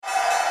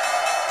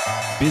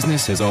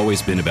Business has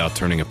always been about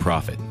turning a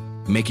profit,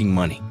 making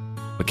money.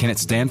 But can it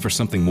stand for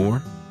something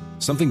more?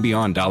 Something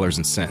beyond dollars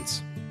and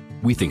cents?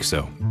 We think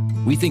so.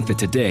 We think that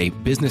today,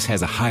 business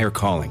has a higher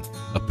calling,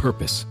 a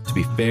purpose to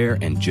be fair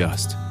and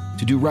just,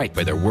 to do right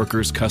by their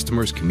workers,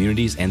 customers,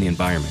 communities, and the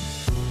environment.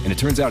 And it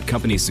turns out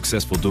companies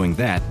successful doing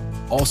that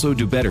also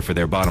do better for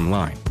their bottom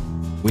line.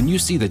 When you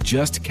see the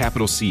Just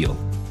Capital seal,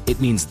 it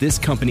means this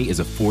company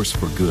is a force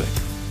for good.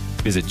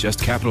 Visit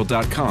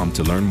justcapital.com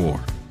to learn more.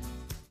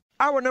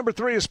 Hour number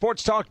 3 of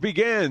Sports Talk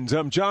begins.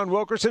 I'm John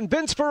Wilkerson.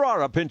 Vince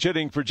Ferrara pinch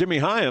hitting for Jimmy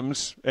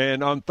Hyams.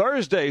 And on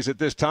Thursdays at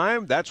this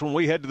time, that's when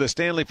we head to the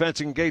Stanley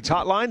Fencing Gates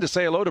hotline to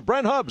say hello to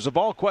Brent Hubbs of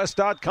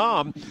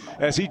AllQuest.com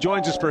as he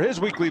joins us for his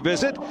weekly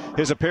visit.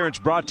 His appearance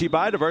brought to you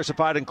by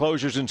Diversified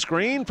Enclosures and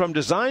Screen. From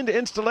design to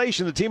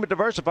installation, the team at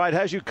Diversified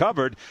has you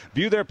covered.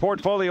 View their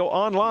portfolio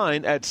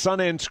online at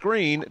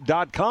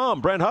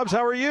sunandscreen.com. Brent Hubbs,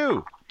 how are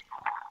you?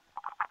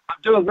 I'm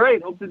doing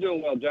great. Hope you're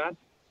doing well, John.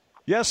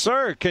 Yes,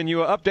 sir. Can you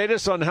update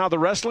us on how the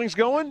wrestling's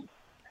going?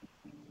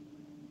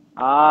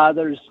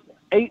 There's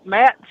 8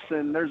 mats,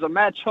 and there's a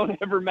match on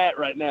every mat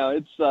right now.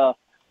 It's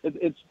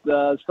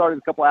started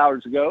a couple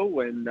hours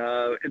ago, and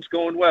it's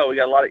going well. We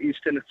got a lot of East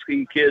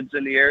Tennessee kids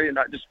in the area,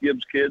 not just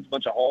Gibbs kids, a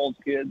bunch of Halls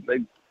kids.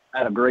 They've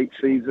had a great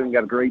season,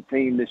 got a great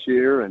team this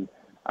year, and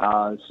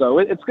so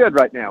it's good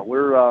right now.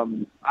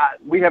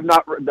 We have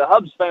not, the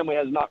Hubbs family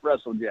has not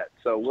wrestled yet,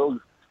 so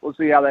we'll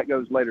see how that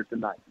goes later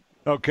tonight.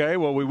 Okay,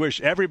 well, we wish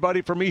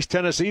everybody from East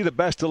Tennessee the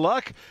best of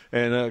luck.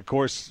 And, of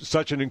course,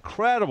 such an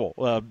incredible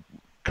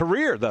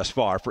career thus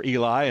far for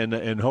Eli,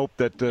 and hope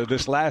that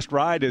this last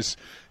ride is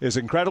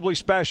incredibly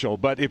special.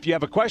 But if you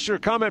have a question or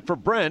comment for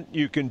Brent,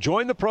 you can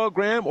join the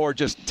program or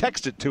just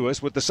text it to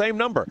us with the same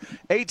number,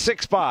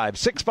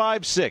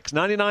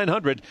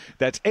 865-656-9900.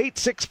 That's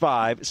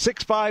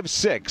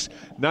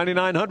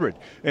 865-656-9900.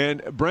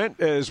 And, Brent,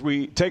 as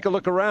we take a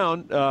look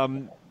around,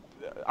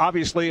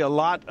 obviously, a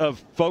lot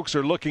of folks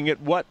are looking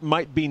at what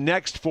might be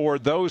next for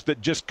those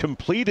that just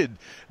completed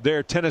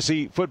their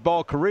Tennessee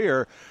football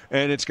career,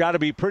 and it's got to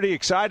be pretty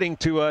exciting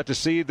to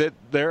see that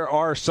there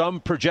are some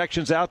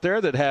projections out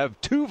there that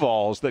have 2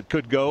 Vols that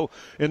could go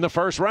in the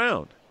first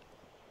round.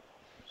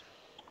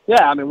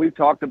 Yeah, I mean, we've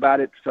talked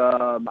about it,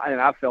 and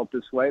I felt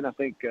this way, and I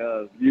think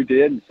you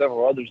did, and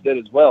several others did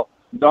as well.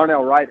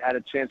 Darnell Wright had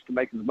a chance to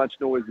make as much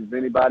noise as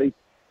anybody.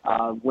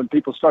 When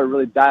people started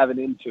really diving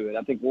into it,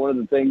 I think one of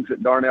the things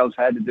that Darnell's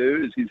had to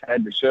do is he's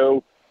had to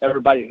show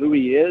everybody who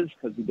he is,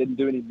 because he didn't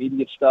do any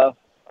media stuff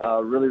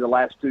really the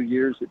last 2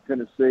 years at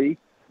Tennessee.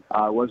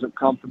 Wasn't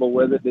comfortable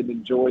with it, didn't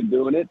enjoy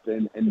doing it,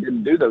 and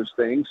didn't do those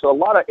things. So a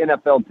lot of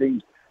NFL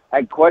teams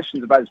had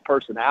questions about his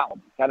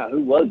personality. Kind of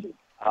who was he?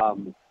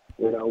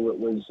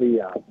 Was he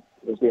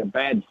a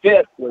bad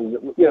fit?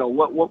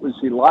 What was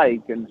he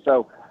like? And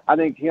so I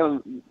think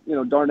him,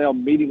 Darnell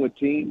meeting with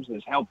teams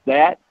has helped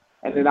that.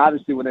 And then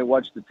obviously when they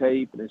watched the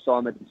tape and they saw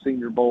him at the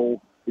Senior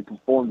Bowl, he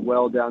performed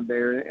well down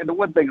there. And the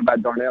one thing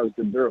about Darnell is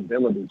the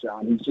durability,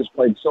 John. He's just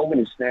played so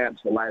many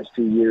snaps the last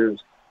 2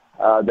 years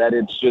that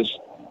it's just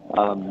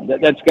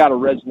that's got to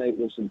resonate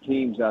with some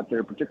teams out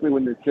there, particularly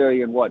when they're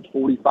carrying,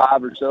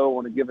 45 or so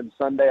on a given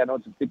Sunday. I know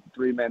it's a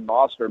 53-man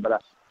roster, but I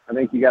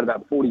think you got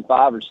about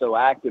 45 or so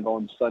active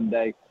on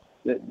Sunday.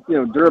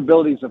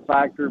 Durability is a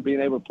factor, being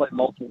able to play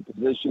multiple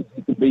positions.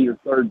 He could be your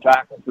third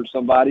tackle for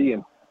somebody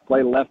and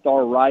play left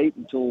or right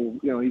until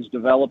he's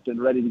developed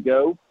and ready to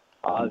go.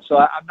 So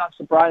I'm not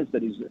surprised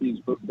that he's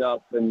booked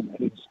up and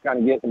he's kind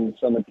of getting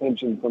some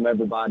attention from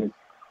everybody.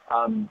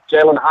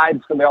 Jalen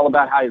Hyde's going to be all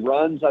about how he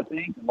runs, I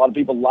think. A lot of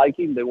people like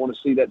him. They want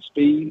to see that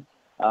speed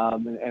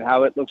and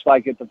how it looks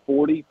like at the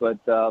 40. But,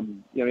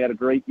 he had a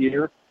great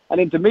year. And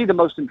then to me, the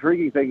most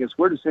intriguing thing is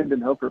where does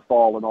Hendon Hooker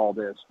fall in all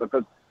this?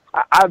 Because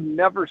I've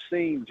never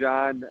seen,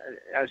 John,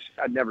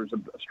 never is a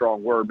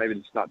strong word. Maybe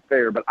it's not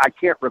fair, but I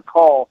can't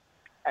recall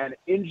an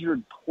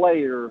injured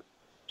player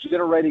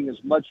generating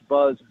as much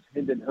buzz as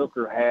Hendon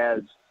Hooker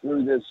has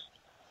through this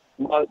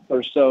month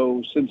or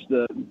so, since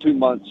the 2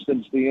 months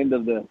since the end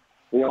of the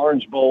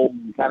Orange Bowl,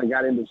 and kind of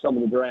got into some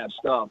of the draft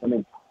stuff. I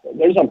mean,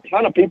 there's a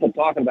ton of people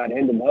talking about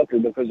Hendon Hooker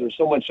because there's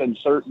so much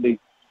uncertainty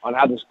on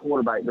how this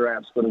quarterback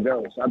draft's going to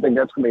go. So I think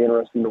that's going to be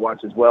interesting to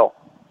watch as well.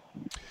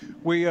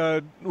 We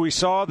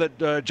saw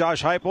that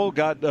Josh Heupel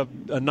got a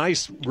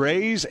nice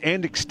raise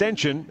and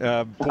extension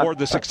for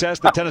the success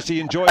that Tennessee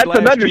enjoyed That's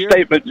last year.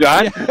 That's an understatement,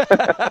 John.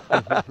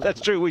 Yeah. That's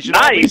true. We should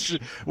nice.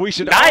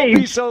 All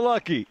be so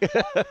lucky.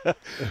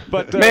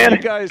 But man, you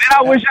guys,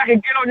 I wish I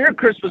could get on your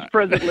Christmas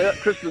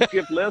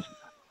gift list.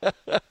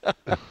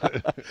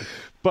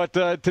 But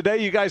today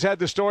you guys had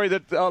the story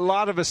that a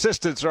lot of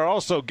assistants are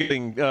also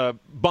getting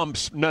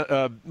bumps,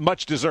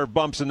 much-deserved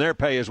bumps in their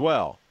pay as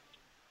well.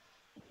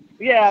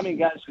 Yeah, I mean,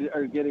 guys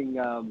are getting,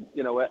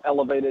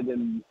 elevated,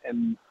 and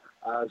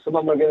some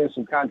of them are getting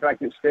some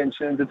contract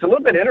extensions. It's a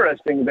little bit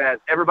interesting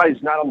that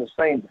everybody's not on the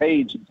same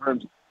page in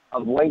terms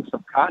of lengths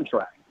of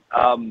contract.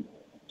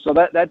 So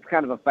that's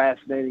kind of a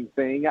fascinating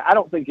thing. I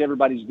don't think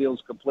everybody's deal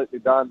is completely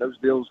done. Those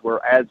deals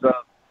were as of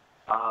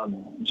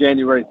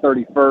January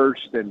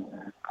 31st, and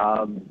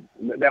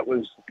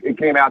it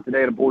came out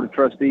today at a Board of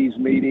Trustees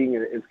meeting,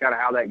 and it's kind of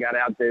how that got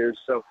out there.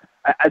 So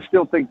I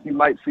still think you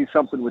might see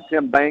something with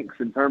Tim Banks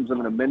in terms of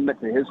an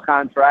amendment to his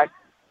contract.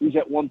 He's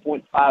at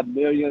 $1.5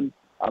 million,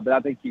 but I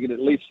think you can at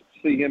least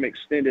see him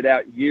extended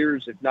out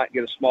years, if not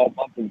get a small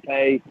bump in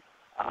pay.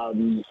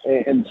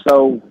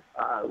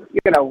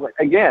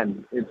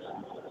 Again, it's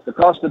the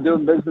cost of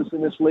doing business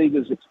in this league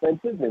is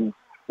expensive, and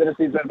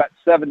Tennessee's at about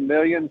 $7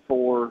 million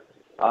for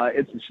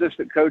its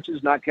assistant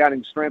coaches, not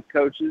counting strength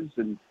coaches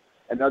and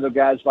other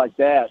guys like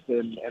that,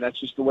 and that's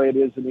just the way it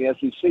is in the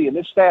SEC. And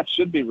this staff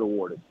should be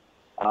rewarded.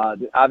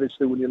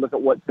 Obviously, when you look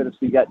at what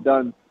Tennessee got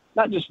done,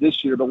 not just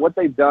this year, but what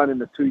they've done in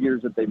the 2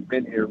 years that they've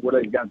been here, what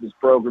they've got this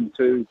program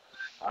to,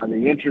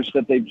 the interest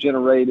that they've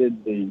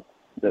generated, the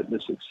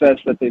success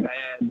that they've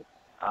had,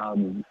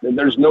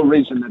 there's no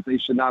reason that they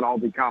should not all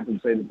be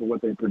compensated for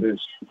what they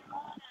produced.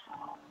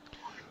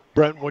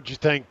 Brent, what'd you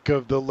think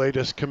of the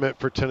latest commit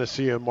for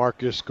Tennessee and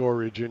Marcus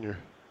Goree Jr.?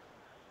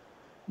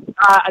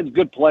 A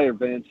good player,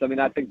 Vince. I mean,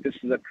 I think this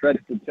is a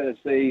credit to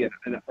Tennessee,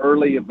 an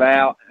early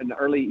eval,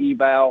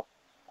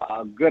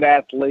 good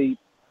athlete.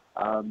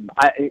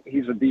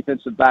 He's a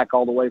defensive back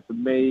all the way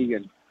from me,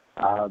 and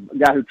a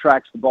guy who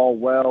tracks the ball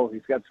well.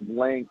 He's got some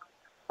length,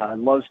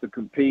 loves to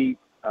compete.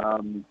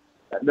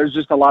 There's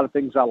just a lot of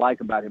things I like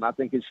about him. I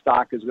think his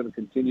stock is going to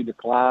continue to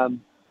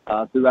climb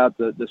throughout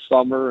the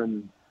summer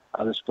and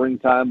the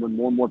springtime when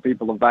more and more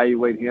people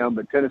evaluate him.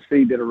 But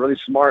Tennessee did a really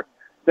smart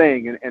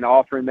thing in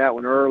offering that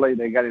one early.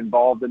 They got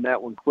involved in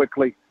that one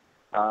quickly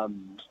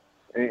and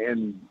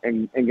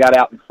got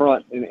out in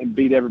front and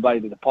beat everybody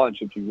to the punch,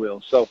 if you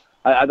will. So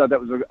I thought that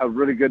was a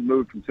really good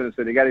move from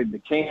Tennessee. They got him to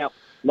camp,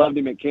 loved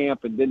him at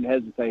camp, and didn't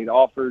hesitate,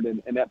 offered,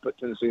 and that put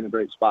Tennessee in a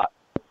great spot.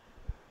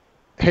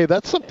 Hey,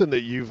 that's something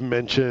that you've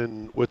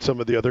mentioned with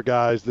some of the other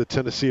guys, that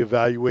Tennessee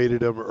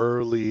evaluated them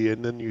early,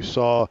 and then you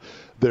saw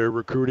their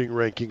recruiting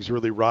rankings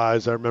really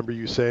rise. I remember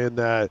you saying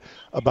that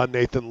about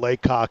Nathan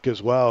Laycock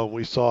as well, and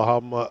we saw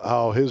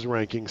how his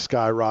rankings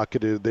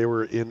skyrocketed. They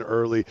were in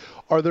early.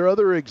 Are there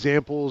other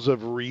examples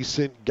of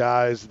recent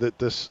guys that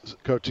this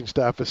coaching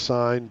staff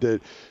assigned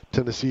that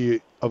Tennessee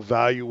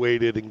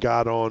evaluated and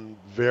got on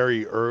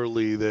very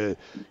early that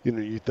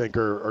you think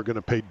are going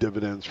to pay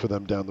dividends for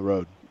them down the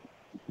road?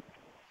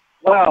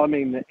 Well, I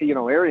mean,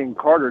 Arian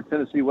Carter,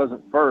 Tennessee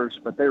wasn't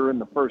first, but they were in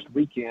the first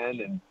weekend,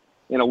 and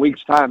in a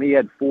week's time, he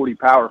had 40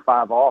 Power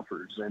 5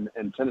 offers, and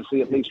Tennessee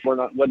at least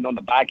wasn't on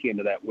the back end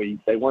of that week.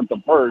 They weren't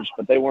the first,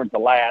 but they weren't the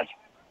last.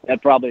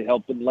 That probably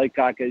helped them.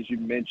 Laycock, as you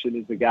mentioned,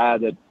 is the guy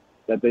that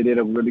they did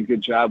a really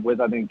good job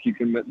with. I think you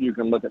can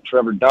look at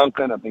Trevor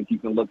Duncan. I think you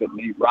can look at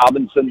Nate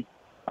Robinson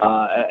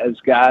as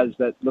guys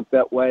that look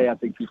that way. I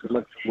think you can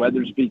look at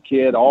Weathersby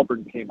kid.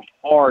 Auburn came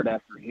hard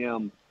after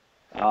him.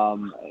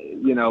 Tyrone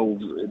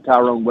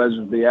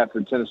Weathersby,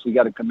 after Tennessee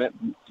got a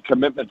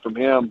commitment from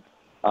him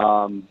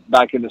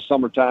back in the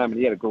summertime, and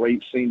he had a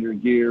great senior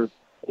year.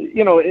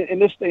 In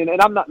this thing,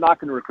 and I'm not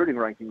knocking the recruiting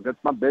rankings.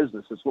 That's my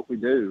business. That's what we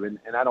do,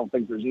 and I don't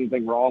think there's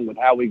anything wrong with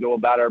how we go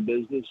about our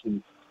business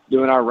and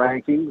doing our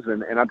rankings.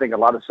 And I think a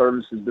lot of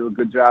services do a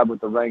good job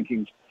with the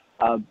rankings.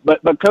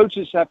 But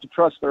coaches have to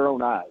trust their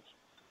own eyes.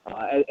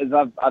 As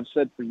I've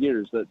said for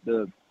years, that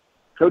the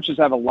coaches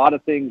have a lot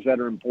of things that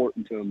are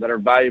important to them, that are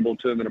valuable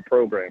to them in a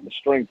program, a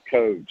strength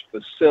coach,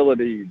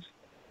 facilities.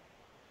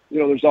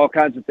 There's all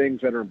kinds of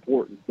things that are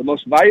important. The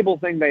most valuable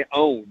thing they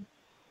own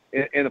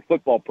in a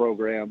football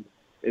program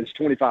is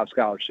 25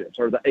 scholarships,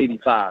 or the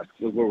 85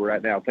 is where we're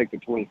at now. Take the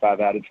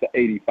 25 out, it's the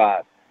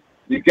 85.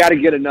 You've got to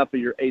get enough of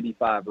your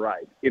 85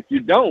 right. If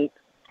you don't,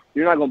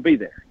 you're not going to be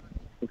there,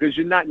 because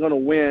you're not going to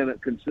win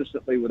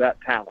consistently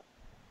without talent.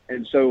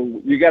 And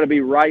so you got to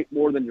be right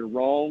more than you're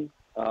wrong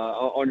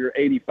on your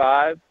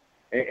 85,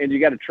 and you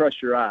got to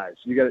trust your eyes.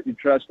 You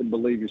trust and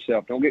believe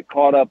yourself. Don't get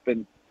caught up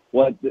in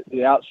what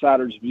the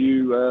outsiders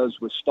view as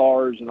with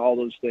stars and all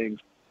those things.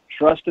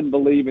 Trust and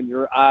believe in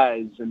your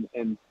eyes,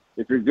 and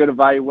if you're good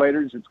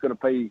evaluators, it's going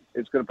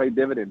to pay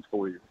dividends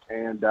for you.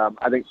 And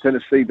I think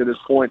Tennessee to this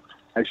point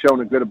has shown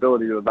a good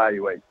ability to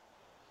evaluate.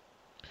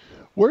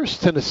 Where's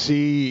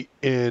Tennessee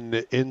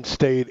in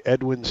state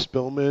Edwin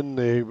Spillman?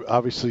 They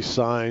obviously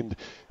signed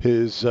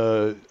his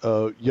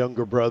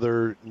younger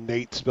brother,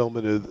 Nate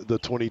Spillman, of the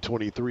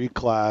 2023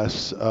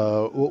 class.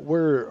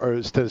 Where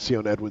is Tennessee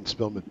on Edwin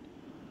Spillman?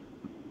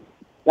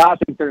 I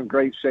think they're in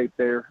great shape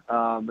there.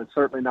 It's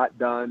certainly not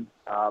done,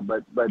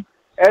 but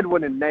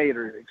Edwin and Nate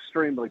are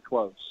extremely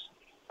close,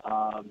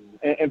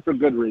 and for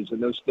good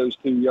reason. Those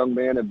two young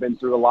men have been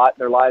through a lot in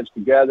their lives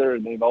together,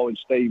 and they've always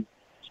stayed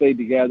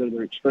together.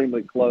 They're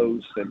extremely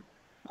close, and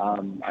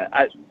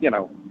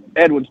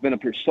Edwin's been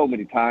up here so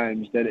many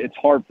times that it's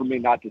hard for me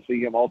not to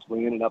see him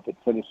ultimately ending up at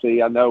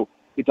Tennessee. I know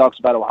he talks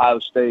about Ohio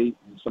State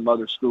and some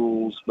other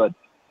schools, but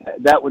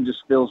that one just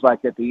feels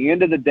like at the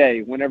end of the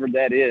day, whenever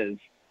that is,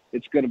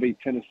 it's going to be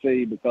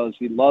Tennessee, because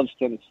he loves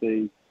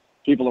Tennessee.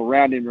 People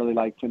around him really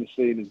like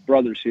Tennessee, and his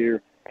brother's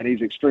here, and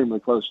he's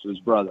extremely close to his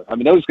brother. I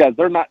mean, those guys,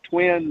 they're not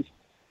twins,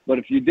 But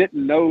if you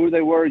didn't know who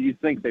they were, you'd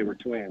think they were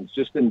twins,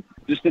 just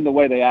in the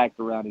way they act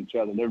around each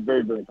other. They're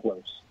very, very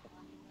close.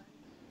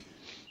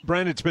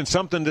 Brent, it's been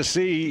something to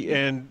see,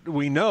 and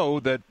we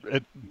know that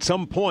at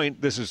some point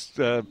this is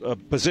a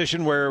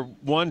position where,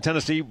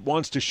 Tennessee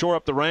wants to shore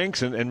up the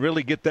ranks and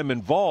really get them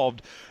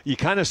involved. You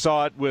kind of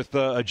saw it with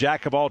a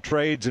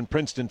jack-of-all-trades in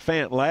Princeton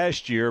Fant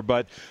last year,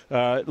 but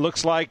it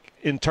looks like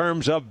in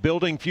terms of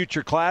building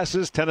future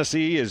classes,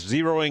 Tennessee is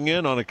zeroing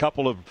in on a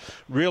couple of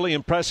really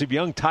impressive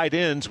young tight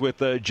ends with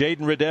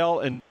Jaden Riddell.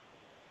 And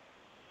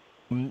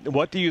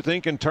what do you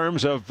think in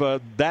terms of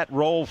that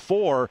role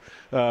for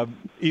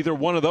either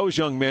one of those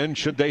young men,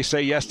 should they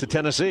say yes to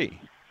Tennessee?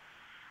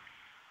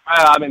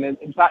 I mean,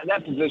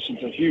 that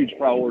position's a huge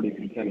priority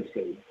for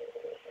Tennessee.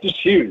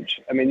 Just huge.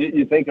 I mean,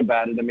 you think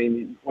about it. I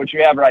mean, what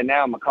you have right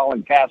now,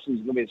 McCollum Castle's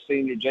going to be a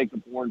senior.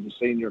 Jacob Warren's a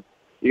senior.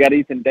 You got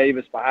Ethan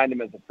Davis behind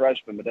him as a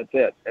freshman, but that's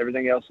it.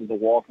 Everything else is a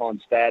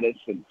walk-on status.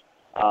 And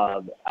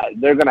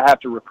they're going to have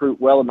to recruit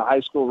well in the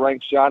high school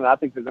ranks, John, and I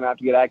think they're going to have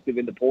to get active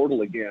in the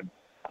portal again.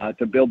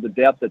 To build the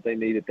depth that they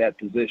need at that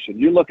position.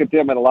 You look at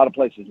them at a lot of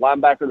places.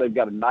 Linebacker, they've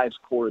got a nice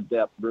core of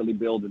depth, really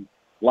building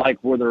like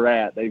where they're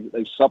at. They've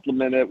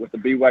supplemented it with the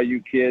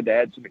BYU kid to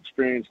add some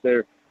experience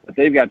there. But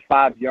they've got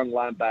 5 young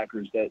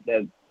linebackers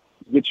that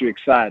get you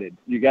excited.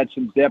 You got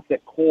some depth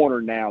at corner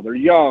now. They're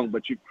young,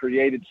 but you've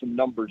created some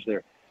numbers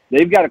there.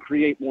 They've got to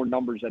create more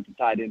numbers at the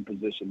tight end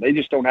position. They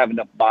just don't have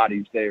enough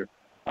bodies there.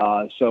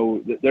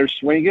 So they're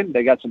swinging.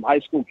 They got some high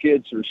school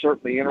kids who are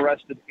certainly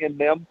interested in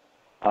them.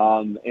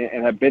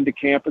 And have been to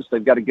campus.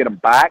 They've got to get them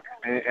back.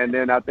 And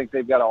then I think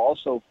they've got to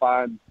also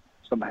find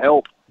some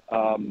help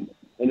in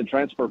the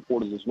transfer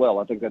portal as well.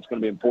 I think that's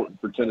going to be important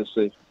for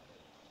Tennessee.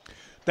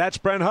 That's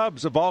Brent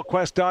Hubbs of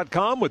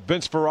AllQuest.com with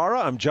Vince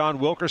Ferrara. I'm John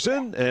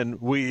Wilkerson,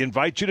 and we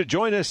invite you to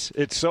join us.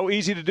 It's so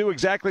easy to do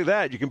exactly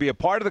that. You can be a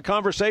part of the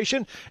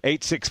conversation,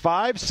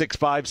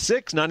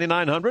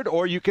 865-656-9900,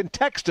 or you can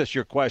text us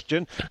your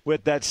question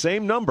with that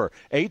same number,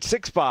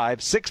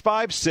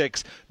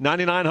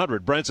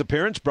 865-656-9900. Brent's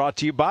appearance brought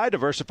to you by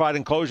Diversified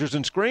Enclosures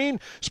and Screen.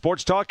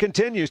 Sports Talk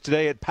continues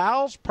today at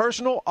Pal's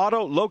Personal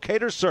Auto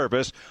Locator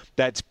Service.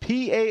 That's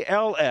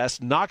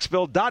PALS,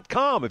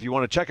 Knoxville.com if you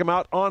want to check them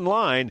out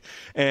online.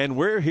 And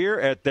we're here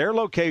at their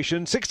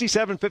location,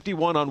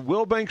 6751 on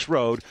Wilbanks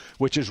Road,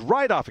 which is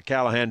right off of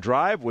Callahan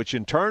Drive, which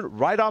in turn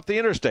right off the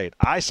interstate,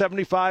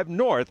 I-75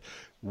 North,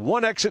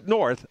 one exit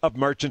north of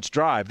Merchants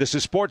Drive. This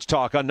is Sports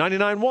Talk on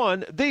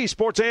 99.1, the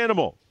Sports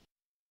Animal.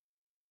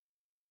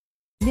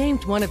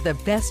 Named one of the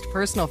best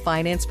personal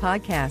finance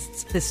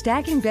podcasts, The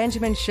Stacking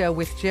Benjamin Show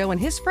with Joe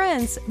and his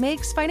friends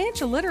makes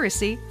financial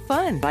literacy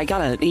fun. I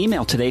got an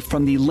email today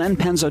from the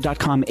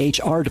lenpenzo.com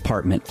HR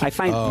department. I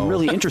find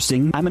really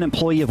interesting. I'm an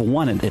employee of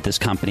one at this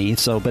company,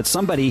 but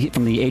somebody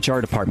from the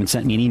HR department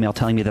sent me an email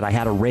telling me that I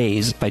had a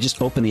raise. If I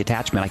just opened the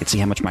attachment, I could see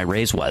how much my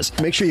raise was.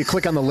 Make sure you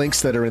click on the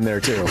links that are in there,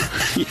 too.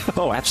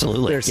 Oh,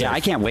 absolutely. Yeah, I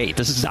can't wait.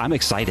 I'm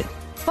excited.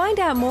 Find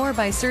out more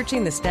by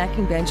searching the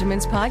Stacking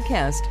Benjamins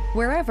podcast,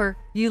 wherever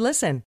you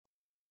listen.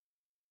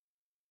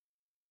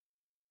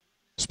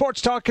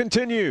 Sports Talk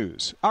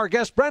continues. Our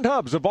guest, Brent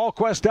Hubbs of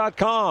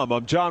AllQuest.com.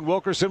 I'm John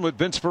Wilkerson with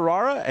Vince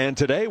Ferrara, and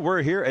today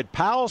we're here at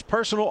Pal's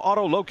Personal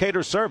Auto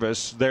Locator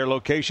Service. Their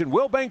location,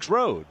 Wilbanks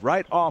Road,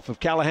 right off of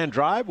Callahan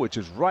Drive, which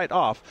is right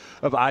off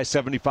of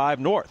I-75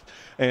 North.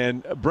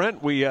 And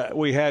Brent, we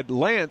had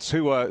Lance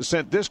who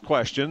sent this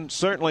question.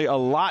 Certainly a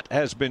lot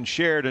has been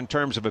shared in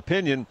terms of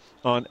opinion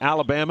on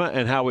Alabama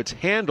and how it's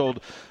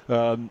handled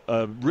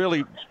a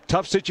really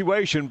tough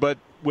situation, but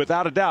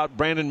without a doubt,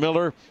 Brandon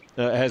Miller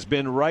has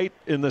been right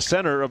in the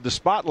center of the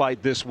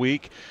spotlight this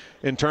week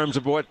in terms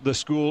of what the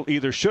school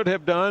either should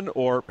have done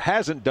or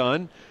hasn't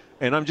done.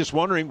 And I'm just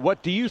wondering,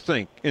 what do you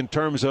think in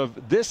terms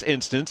of this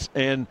instance?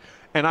 And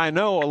I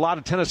know a lot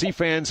of Tennessee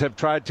fans have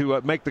tried to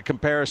make the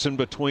comparison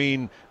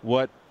between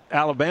what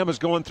Alabama's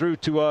going through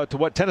to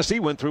what Tennessee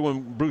went through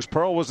when Bruce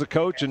Pearl was the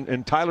coach,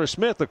 and Tyler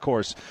Smith, of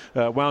course,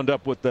 wound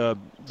up with the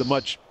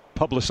much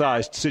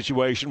publicized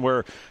situation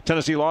where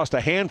Tennessee lost a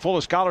handful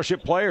of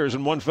scholarship players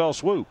in one fell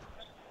swoop.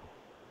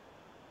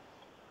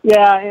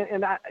 Yeah,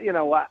 and I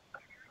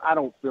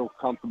don't feel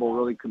comfortable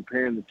really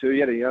comparing the two.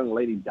 You had a young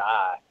lady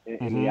die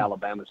in the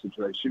Alabama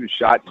situation. She was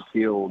shot and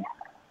killed.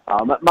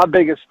 My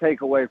biggest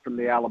takeaway from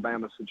the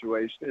Alabama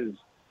situation is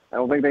I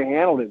don't think they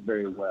handled it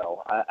very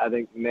well. I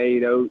think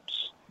Nate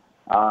Oates'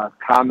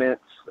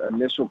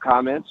 initial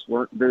comments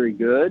weren't very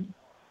good.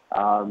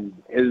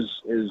 His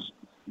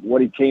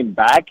what he came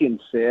back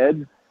and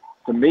said,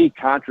 to me,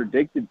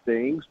 contradicted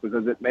things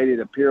because it made it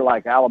appear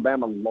like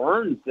Alabama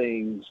learned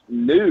things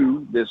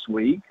new this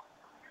week,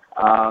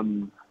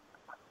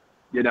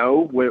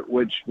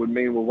 which would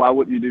mean, well, why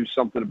wouldn't you do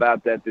something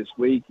about that this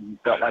week? You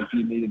felt like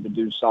you needed to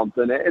do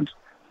something. It's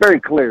very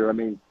clear. I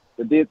mean,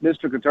 the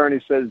district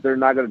attorney says they're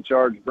not going to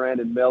charge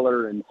Brandon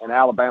Miller, and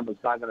Alabama's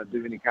not going to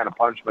do any kind of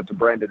punishment to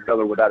Brandon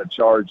Miller without a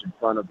charge in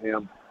front of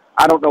him.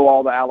 I don't know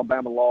all the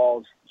Alabama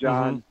laws,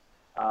 John.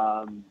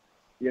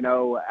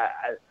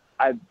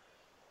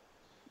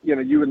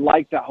 You would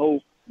like to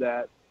hope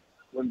that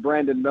when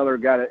Brandon Miller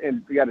got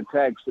a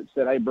text that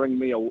said, "Hey, bring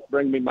me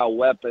my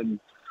weapon,"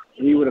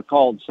 he would have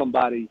called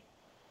somebody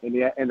in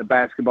the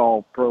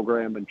basketball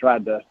program and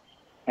tried to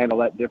handle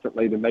that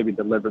differently than maybe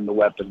delivering the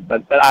weapon.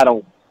 But I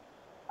don't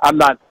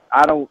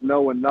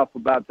know enough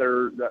about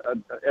their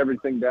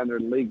everything down there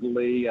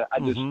legally.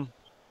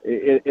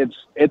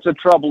 It's a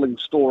troubling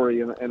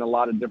story in a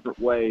lot of different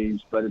ways,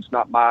 but it's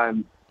not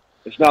mine.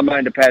 It's not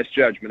mine to pass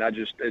judgment.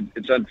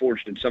 It's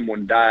unfortunate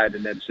someone died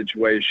in that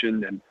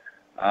situation, and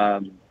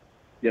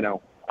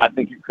I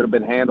think it could have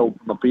been handled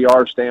from a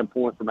PR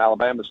standpoint, from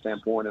Alabama's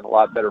standpoint, in a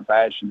lot better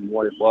fashion than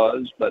what it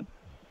was. But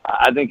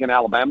I think in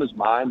Alabama's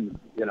mind,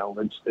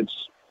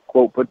 it's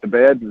quote put to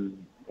bed, and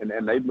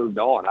they've moved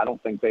on. I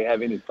don't think they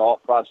have any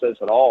thought process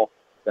at all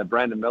that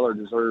Brandon Miller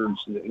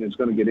deserves and is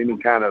going to get any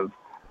kind of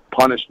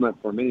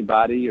punishment from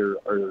anybody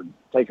or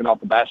taken off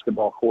the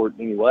basketball court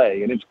in any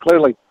way. And it's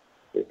clearly,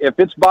 if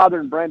it's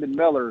bothering Brandon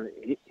Miller,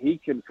 he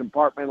can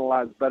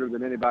compartmentalize better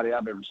than anybody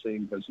I've ever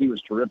seen, because he was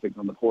terrific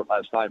on the court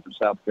last night for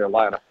South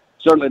Carolina.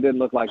 Certainly didn't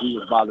look like he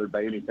was bothered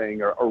by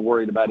anything or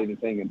worried about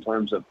anything in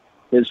terms of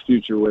his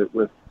future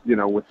with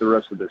the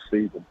rest of this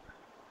season.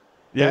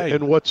 Yeah,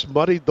 and what's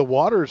muddied the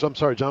waters, I'm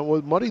sorry, John,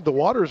 what muddied the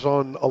waters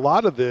on a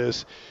lot of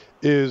this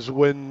is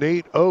when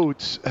Nate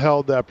Oates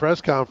held that press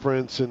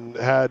conference and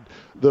had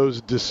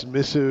those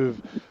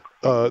dismissive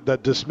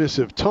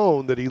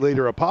tone that he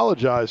later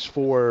apologized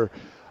for.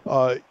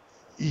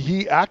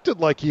 He acted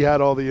like he had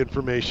all the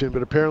information,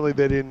 but apparently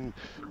they didn't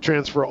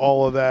transfer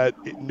all of that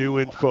new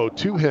info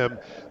to him.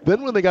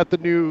 Then when they got the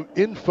new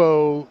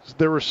info,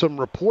 there were some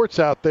reports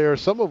out there,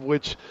 some of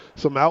which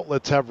some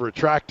outlets have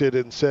retracted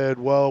and said,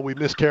 well, we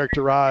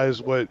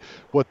mischaracterized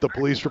what the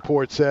police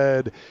report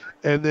said.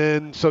 And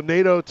then so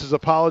Nate Oates is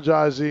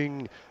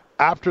apologizing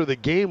after the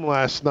game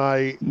last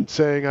night and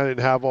saying I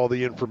didn't have all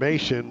the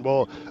information.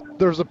 Well,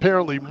 there's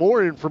apparently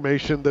more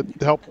information that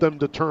helped them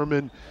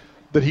determine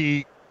that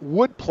he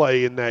would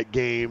play in that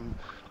game.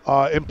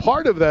 And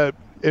part of that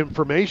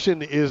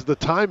information is the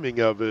timing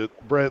of it.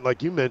 Brent,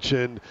 like you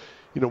mentioned,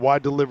 why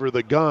deliver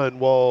the gun?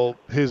 Well,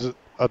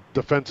 a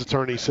defense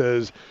attorney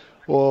says,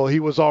 well, he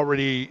was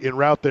already en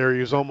route there. He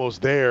was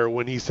almost there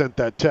when he sent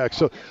that text.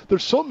 So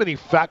there's so many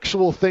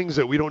factual things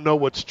that we don't know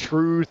what's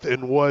truth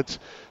and what's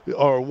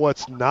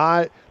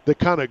not, that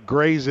kind of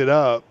graze it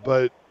up.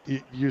 But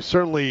you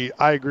certainly,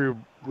 I agree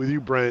with you,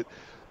 Brent,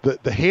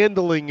 the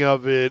handling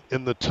of it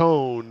and the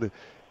tone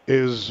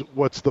is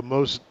what's the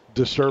most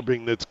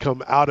disturbing that's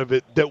come out of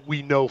it that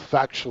we know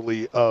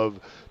factually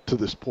of to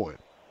this point.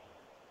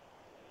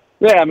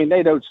 Yeah, I mean,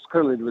 Nate Oates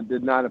clearly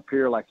did not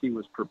appear like he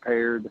was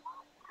prepared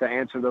to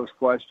answer those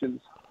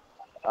questions.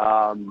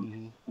 I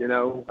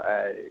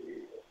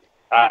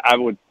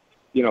would,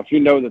 if you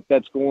know that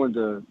that's going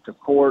to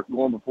court,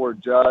 going before a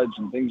judge,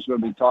 and things are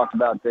going to be talked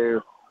about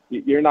there,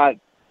 you're not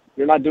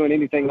doing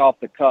anything off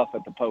the cuff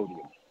at the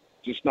podium.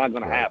 Just not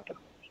going to happen.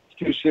 It's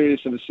too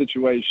serious of a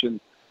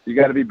situation. You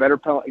got to be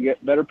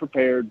get better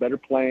prepared, better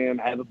plan,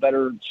 have a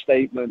better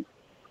statement.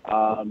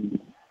 I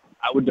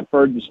would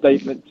defer the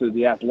statement to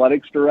the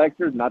athletics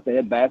director, not the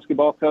head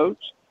basketball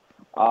coach.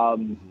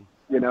 And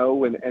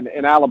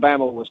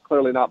Alabama was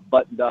clearly not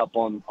buttoned up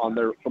on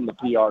from the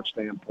PR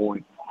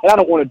standpoint. And I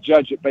don't want to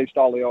judge it based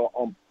only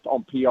on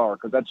PR,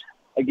 because that's,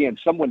 again,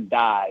 someone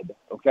died.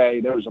 Okay,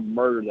 there was a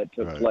murder that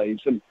took place,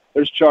 and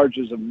there's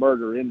charges of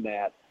murder in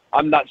that.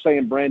 I'm not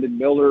saying Brandon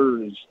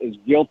Miller is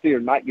guilty or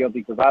not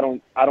guilty, because I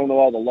don't know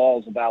all the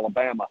laws of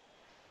Alabama.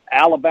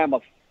 Alabama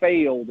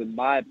failed, in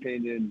my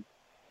opinion,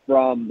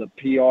 from the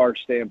PR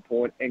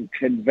standpoint and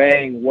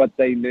conveying what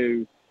they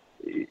knew.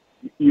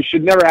 You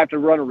should never have to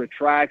run a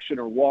retraction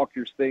or walk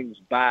your things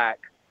back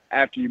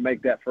after you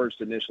make that first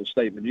initial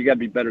statement. You got to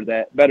be better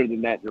than that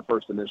in your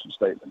first initial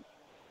statement.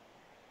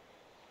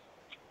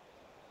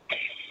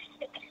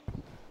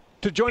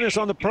 To join us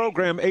on the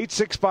program,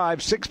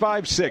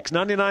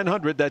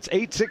 865-656-9900. That's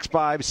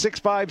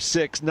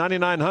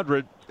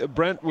 865-656-9900.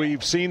 Brent,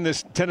 we've seen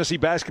this Tennessee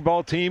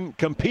basketball team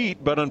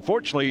compete, but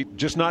unfortunately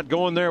just not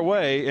going their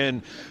way.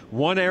 And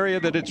one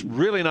area that it's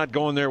really not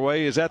going their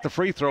way is at the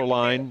free throw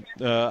line.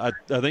 I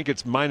think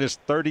it's minus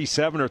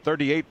 37 or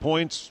 38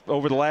 points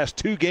over the last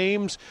two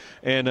games.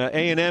 And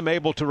A&M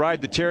able to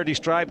ride the charity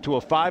stripe to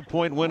a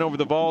 5-point win over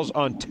the Vols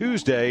on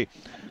Tuesday.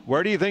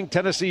 Where do you think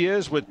Tennessee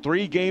is with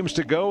 3 games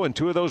to go, and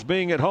 2 of those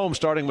being at home,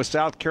 starting with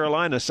South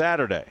Carolina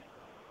Saturday?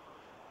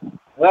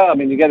 Well, I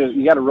mean, you got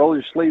to roll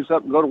your sleeves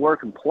up and go to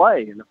work and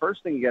play. And the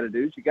first thing you got to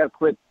do is you got to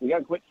quit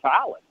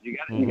fouling. You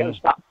got to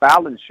stop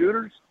fouling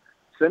shooters,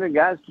 sending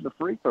guys to the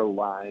free throw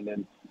line.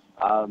 And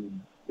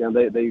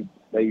they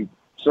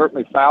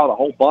certainly fouled a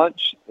whole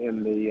bunch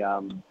in the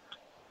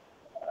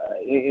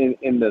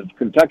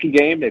Kentucky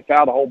game. They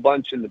fouled a whole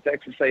bunch in the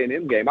Texas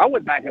A&M game. I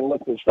went back and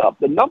looked this up.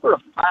 The number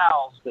of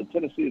fouls that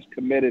Tennessee has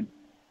committed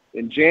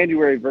in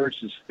January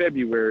versus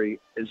February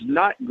is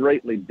not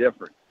greatly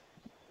different.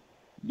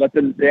 But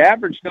the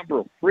average number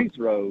of free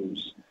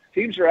throws,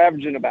 teams are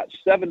averaging about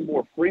 7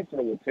 more free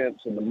throw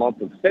attempts in the month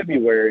of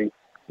February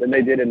than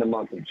they did in the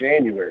month of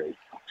January.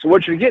 So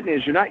what you're getting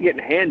is you're not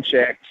getting hand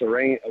checks or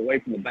away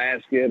from the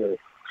basket or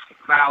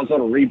fouls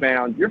on a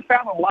rebound. You're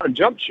fouling a lot of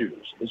jump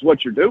shooters is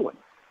what you're doing.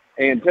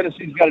 And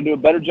Tennessee's got to do a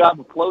better job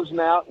of closing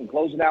out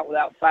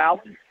without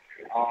fouling.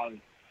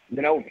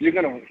 If you're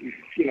going to,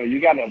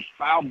 you got to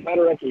foul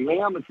better at the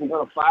rim if you're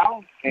going to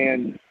foul.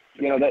 And,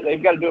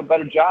 they've got to do a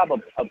better job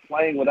of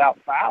playing without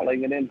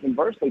fouling. And then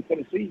conversely,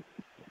 Tennessee,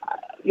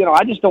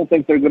 I just don't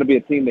think they're going to be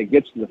a team that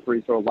gets to the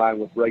free throw line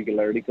with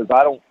regularity because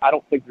I don't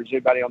think there's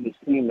anybody on this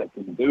team that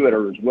can do it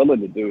or is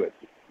willing to do it.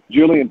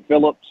 Julian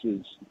Phillips has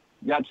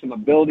got some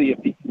ability. If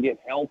he can get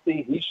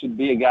healthy, he should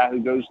be a guy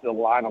who goes to the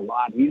line a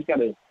lot. He's got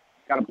to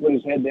kind of put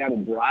his head down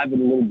and drive it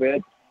a little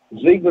bit.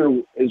 Ziegler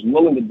is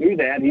willing to do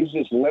that. He's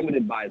just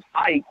limited by his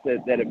height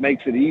that it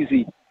makes it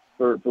easy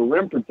for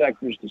rim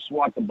protectors to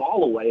swat the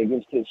ball away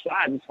against his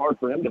side. It's hard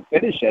for him to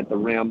finish at the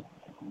rim.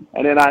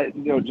 And then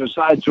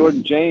Josiah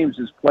Jordan-James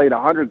has played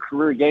 100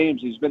 career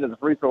games. He's been to the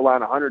free throw line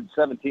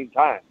 117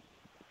 times.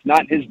 It's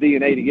not his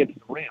DNA to get to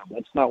the rim.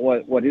 That's not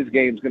what his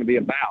game's going to be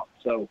about.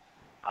 So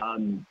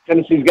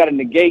Tennessee's got to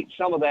negate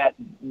some of that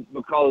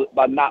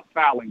by not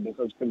fouling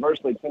because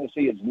conversely,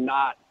 Tennessee is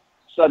not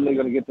suddenly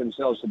going to get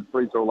themselves to the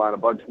free throw line a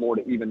bunch more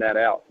to even that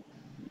out.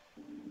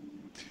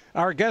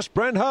 Our guest,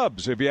 Brent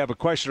Hubbs. If you have a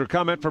question or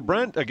comment for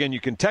Brent, again,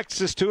 you can text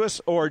this to us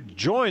or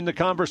join the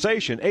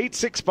conversation.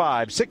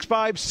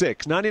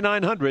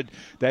 865-656-9900.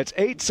 That's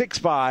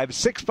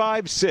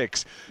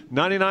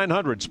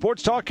 865-656-9900.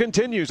 Sports Talk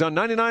continues on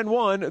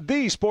 99.1,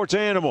 The Sports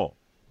Animal.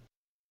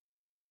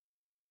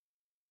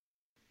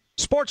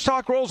 Sports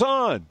Talk rolls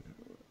on.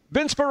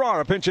 Vince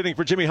Ferrara pinch hitting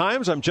for Jimmy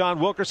Hyams. I'm John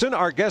Wilkerson.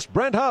 Our guest,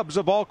 Brent Hubbs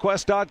of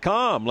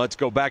AllQuest.com. Let's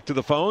go back to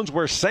the phones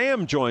where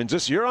Sam joins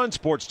us. You're on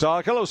Sports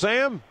Talk. Hello,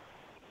 Sam.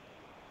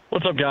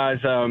 What's up, guys?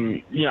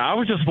 I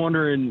was just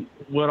wondering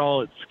what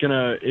all it's going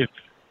to – if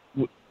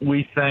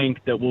we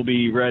think that we'll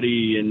be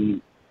ready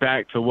and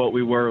back to what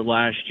we were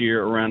last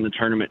year around the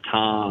tournament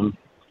time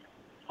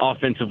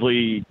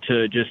offensively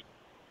to just,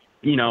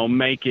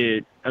 make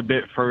it a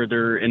bit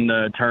further in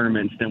the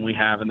tournaments than we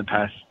have in the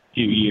past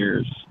few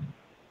years.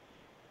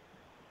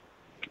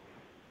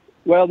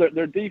 Well,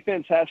 their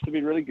defense has to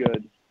be really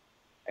good,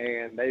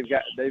 and they've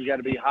got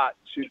to be hot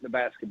shooting the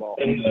basketball.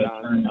 They've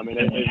got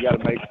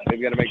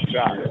to make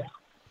shots.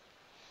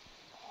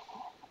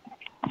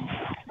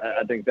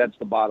 I think that's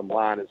the bottom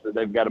line is that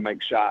they've got to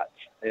make shots.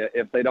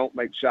 If they don't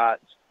make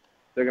shots,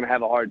 they're going to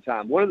have a hard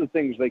time. One of the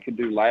things they could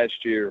do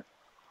last year,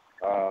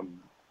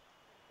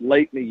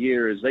 late in the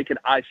year, is they could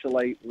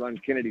isolate, run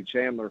Kennedy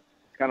Chandler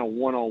kind of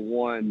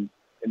one-on-one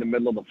in the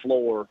middle of the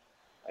floor.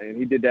 And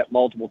he did that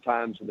multiple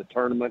times in the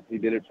tournament. He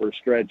did it for a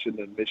stretch in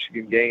the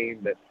Michigan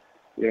game that,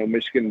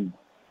 Michigan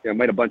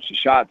made a bunch of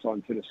shots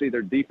on Tennessee.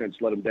 Their defense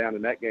let them down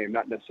in that game,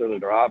 not necessarily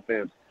their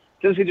offense.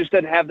 Tennessee just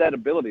doesn't have that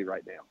ability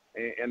right now.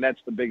 And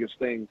that's the biggest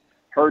thing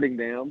hurting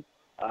them.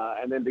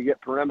 And then to get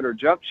perimeter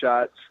jump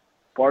shots,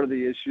 part of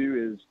the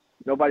issue is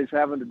nobody's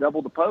having to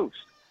double the post.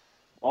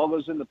 All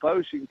goes in the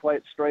post, you can play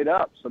it straight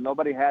up. So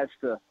nobody has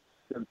to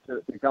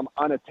become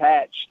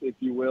unattached, if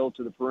you will,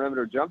 to the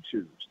perimeter jump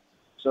shooters.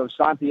 So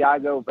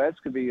Santiago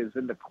Vescovi is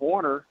in the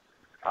corner,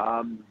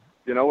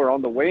 or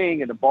on the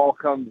wing, and the ball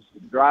comes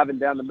driving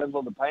down the middle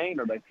of the paint,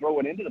 or they throw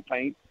it into the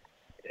paint.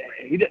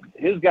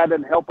 His guy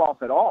doesn't help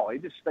off at all. He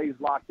just stays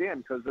locked in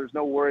because there's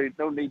no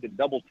need to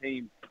double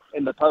team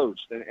in the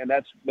post, and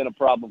that's been a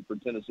problem for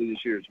Tennessee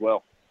this year as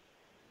well.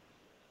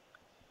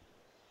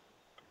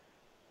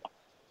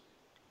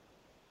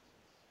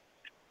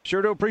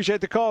 Sure do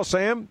appreciate the call,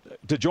 Sam.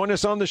 To join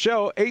us on the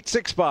show,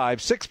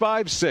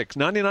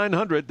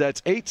 865-656-9900.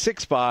 That's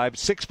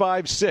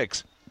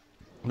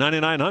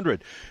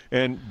 865-656-9900.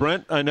 And,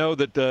 Brent, I know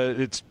that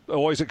it's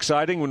always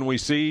exciting when we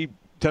see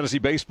Tennessee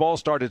baseball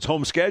start its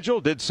home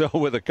schedule. Did so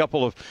with a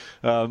couple of,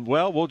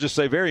 we'll just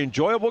say very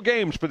enjoyable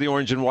games for the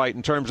Orange and White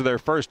in terms of their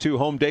first two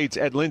home dates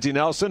at Lindsey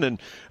Nelson.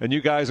 And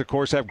you guys, of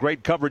course, have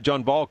great coverage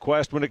on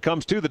VolQuest when it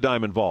comes to the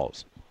Diamond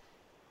Vols.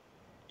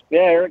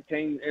 Yeah, Eric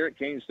Kane's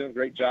doing a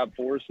great job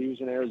for us. He was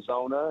in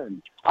Arizona,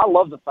 and I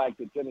love the fact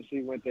that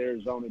Tennessee went to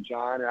Arizona,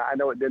 John. I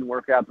know it didn't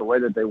work out the way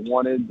that they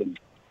wanted, and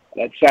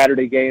that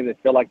Saturday game they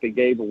feel like they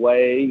gave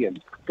away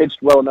and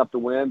pitched well enough to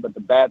win, but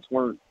the bats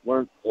weren't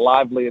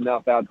lively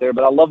enough out there.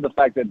 But I love the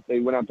fact that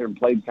they went out there and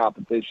played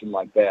competition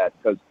like that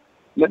because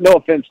no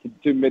offense to the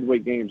two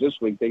midweek games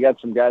this week, they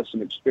got some guys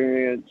some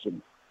experience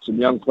and some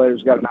young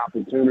players got an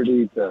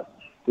opportunity to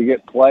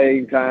get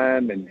playing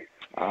time and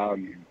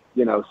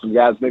some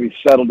guys maybe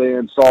settled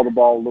in, saw the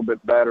ball a little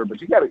bit better.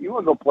 But you want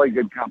to go play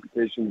good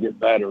competition, get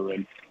better,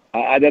 and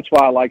that's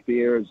why I like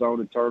the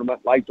Arizona tournament.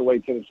 Like the way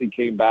Tennessee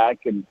came back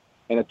and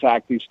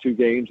attacked these two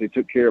games. They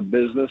took care of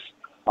business.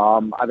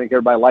 I think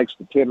everybody likes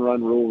the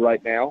 10-run rule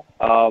right now,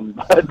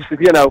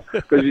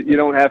 because you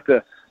don't have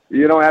to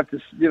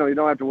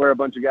wear a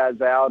bunch of guys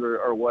out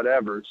or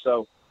whatever.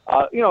 So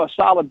a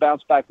solid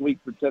bounce back week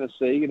for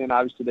Tennessee, and then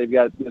obviously they've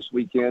got this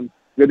weekend.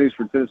 Good news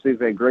for Tennessee,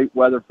 they had great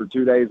weather for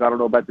 2 days. I don't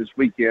know about this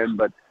weekend,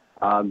 but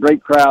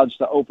great crowds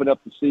to open up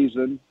the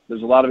season.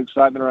 There's a lot of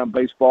excitement around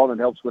baseball, and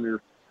it helps when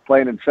you're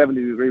playing in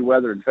 70-degree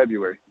weather in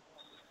February.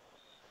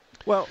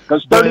 Well,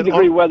 because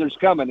 30-degree weather's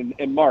coming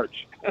in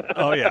March.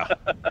 Oh, yeah.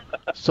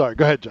 Sorry,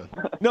 go ahead, John.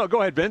 No,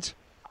 go ahead, Vince.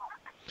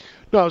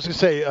 No, I was going to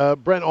say,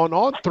 Brent, on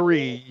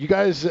On3, you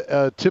guys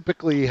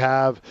typically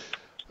have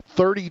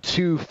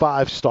 32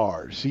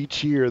 5-stars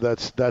each year.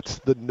 That's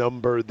the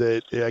number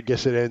that I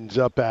guess it ends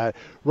up at.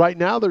 Right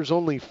now, there's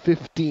only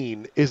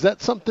 15. Is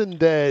that something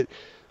that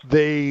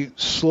they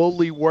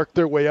slowly work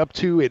their way up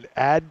to and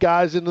add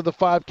guys into the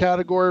 5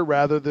 category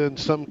rather than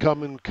some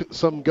come and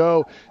some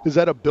go? Is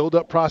that a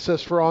build-up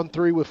process for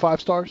On3 with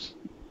 5 stars?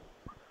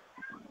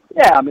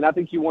 Yeah, I mean, I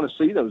think you want to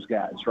see those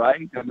guys,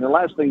 right? I mean, the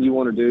last thing you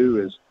want to do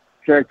is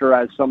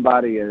characterize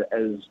somebody as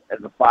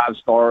a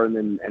 5-star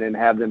and then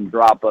have them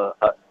drop a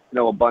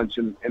bunch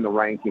in the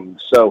rankings.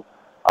 So,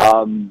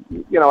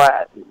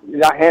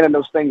 not handing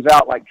those things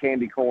out like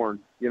candy corn,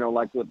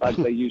 like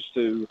they used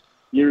to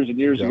years and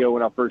years ago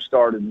when I first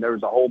started, and there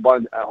was a whole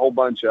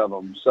bunch of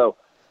them. So,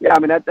 yeah, I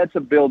mean, that's a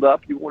build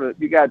up.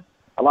 You got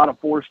a lot of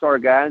 4-star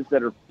guys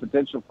that are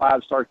potential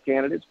 5-star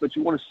candidates, but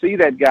you want to see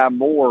that guy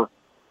more.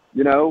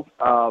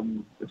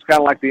 It's kind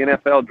of like the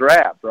NFL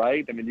draft,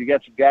 right? I mean, you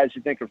got some guys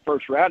you think are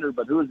first rounder,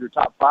 but who is your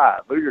top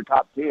 5? Who's your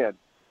top 10?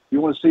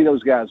 You want to see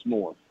those guys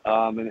more,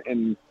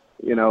 and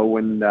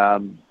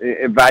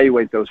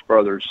evaluate those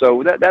further.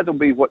 So that'll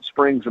be what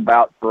spring's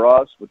about for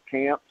us with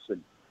camps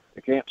and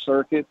the camp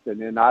circuit,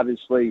 and then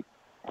obviously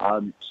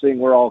seeing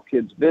where all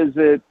kids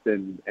visit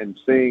and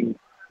seeing,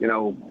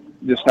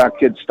 just how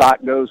kids'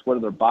 stock goes, what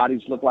do their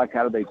bodies look like,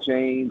 how do they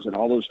change, and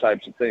all those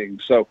types of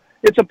things. So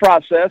it's a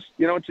process.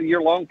 It's a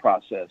year-long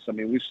process. I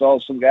mean, we saw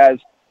some guys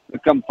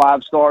become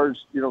 5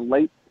 stars,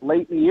 late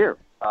in the year.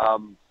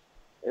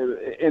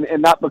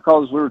 And not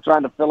because we were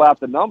trying to fill out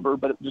the number,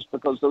 but just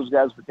because those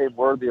guys became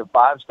worthy of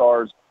 5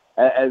 stars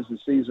as the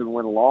season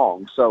went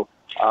along. So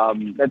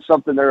that's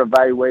something they're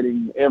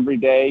evaluating every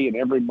day and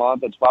every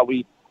month. That's why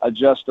we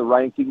adjust the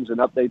rankings and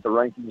update the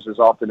rankings as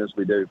often as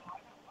we do.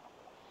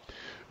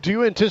 Do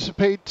you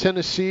anticipate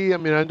Tennessee? I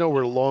mean, I know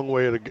we're a long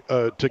way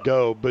to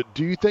go, but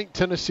do you think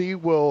Tennessee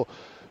will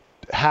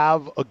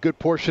have a good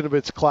portion of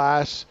its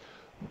class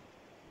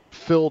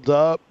filled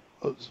up,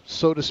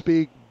 so to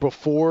speak,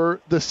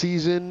 before the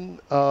season,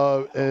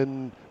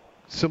 and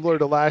similar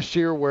to last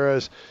year,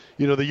 whereas,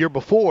 the year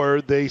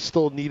before they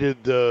still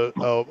needed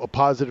a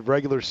positive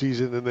regular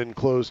season and then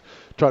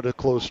try to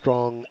close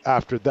strong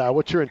after that?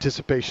 What's your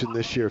anticipation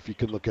this year if you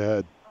can look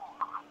ahead?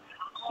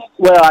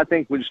 Well, I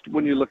think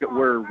when you look at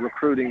where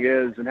recruiting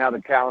is and how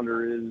the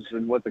calendar is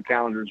and what the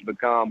calendar's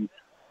become,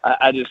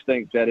 I just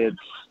think that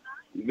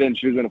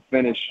Vince, you're going to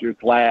finish your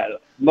class,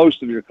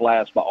 most of your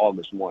class by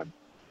August 1.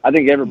 I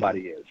think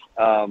everybody is.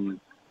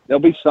 There'll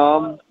be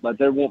some, but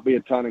there won't be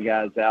a ton of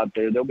guys out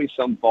there. There'll be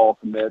some fall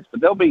commits,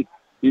 but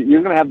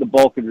you're going to have the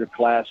bulk of your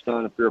class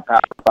done if you're a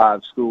Power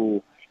 5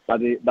 school by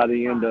the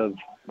end of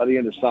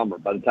summer.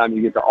 By the time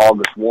you get to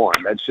August 1,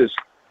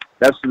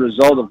 that's the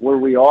result of where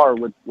we are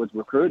with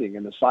recruiting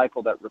and the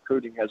cycle that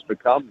recruiting has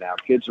become now.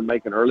 Kids are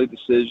making early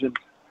decisions.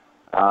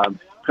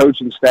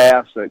 Coaching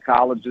staffs at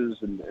colleges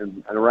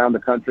and around the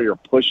country are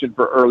pushing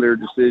for earlier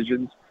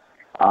decisions.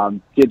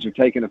 Kids are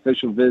taking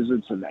official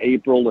visits in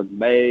April and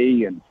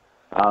May, and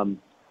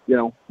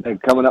they're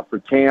coming up for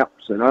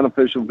camps and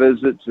unofficial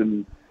visits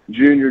and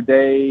junior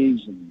days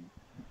and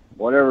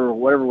whatever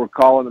we're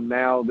calling them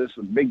now. This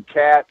is Big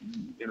Cat,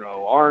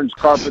 orange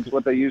carpet's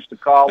what they used to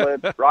call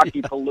it,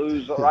 Rocky Top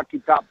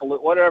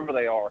Palooza, whatever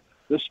they are.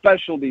 The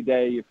specialty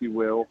day, if you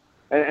will,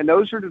 and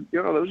those are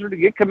to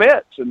get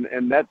commits,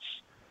 and that's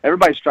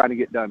everybody's trying to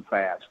get done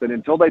fast. And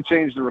until they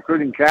change the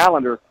recruiting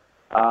calendar,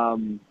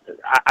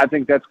 I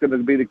think that's going to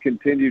be the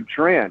continued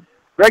trend.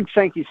 Greg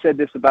Sankey said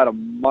this about a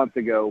month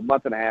and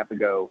a half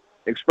ago,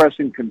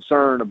 expressing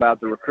concern about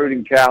the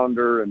recruiting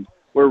calendar and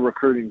where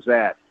recruiting's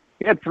at.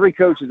 He had 3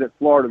 coaches at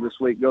Florida this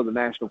week go to the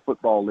National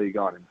Football League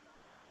on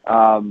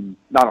him.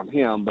 Not on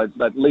him,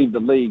 but leave the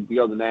league to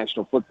go to the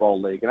National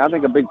Football League. And I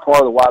think a big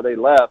part of why they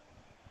left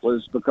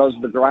was because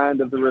of the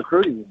grind of the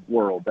recruiting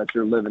world that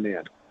you're living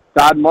in.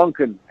 Todd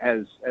Monken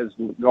has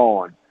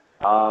gone.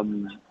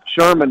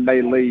 Sherman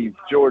may leave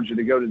Georgia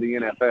to go to the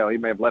NFL. He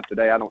may have left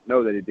today. I don't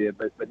know that he did,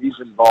 but he's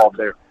involved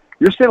there.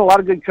 You're seeing a lot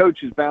of good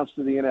coaches bounce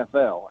to the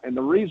NFL, and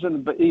the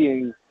reason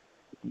being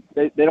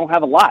they don't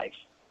have a life.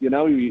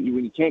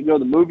 When you can't go to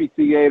the movie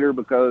theater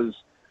because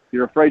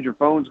you're afraid your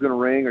phone's going to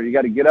ring, or you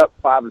got to get up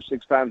 5 or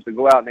 6 times to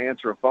go out and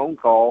answer a phone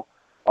call,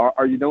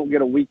 or you don't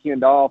get a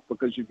weekend off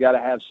because you've got to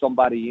have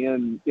somebody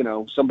in,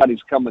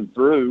 somebody's coming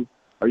through,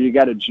 or you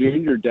got a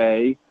junior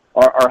day,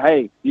 or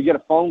hey, you get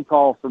a phone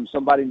call from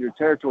somebody in your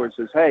territory that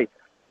says, hey,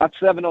 my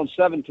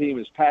 7-on-7 team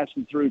is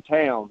passing through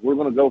town. We're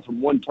going to go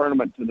from one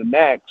tournament to the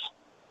next.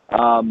 We're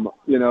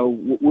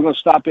going to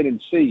stop in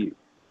and see you.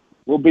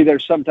 We'll be there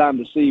sometime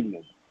this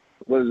evening.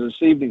 Whether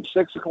this evening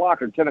 6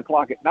 o'clock or 10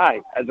 o'clock at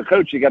night, as a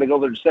coach, you got to go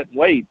there to sit and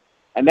wait.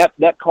 And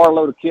that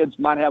carload of kids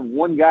might have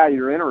one guy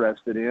you're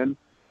interested in,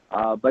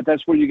 but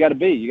that's where you got to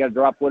be. You got to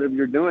drop whatever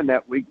you're doing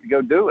that week to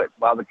go do it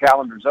while the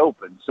calendar's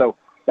open. So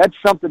that's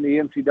something the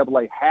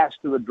NCAA has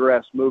to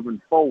address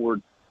moving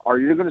forward, or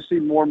you're going to see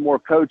more and more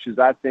coaches,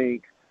 I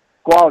think,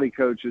 quality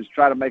coaches,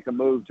 try to make a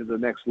move to the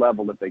next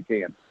level if they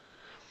can.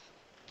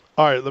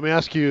 All right, let me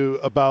ask you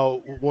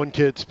about one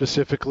kid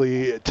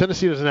specifically.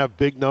 Tennessee doesn't have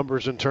big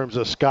numbers in terms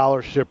of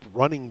scholarship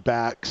running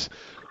backs.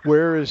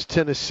 Where is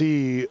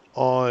Tennessee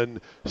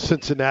on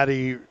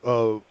Cincinnati,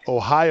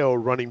 Ohio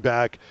running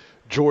back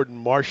Jordan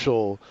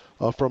Marshall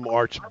from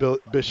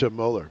Archbishop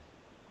Moeller?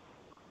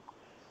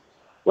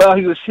 Well,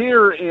 he was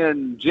here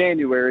in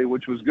January,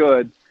 which was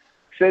good.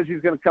 Says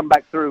he's going to come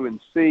back through and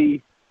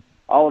see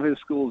all of his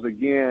schools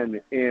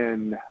again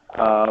in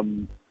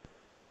the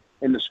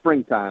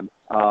springtime,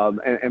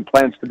 and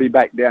plans to be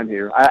back down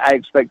here. I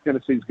expect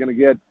Tennessee's going to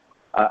get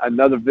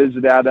another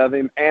visit out of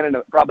him, and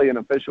probably an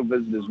official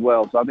visit as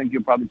well. So I think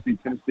you'll probably see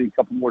Tennessee a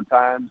couple more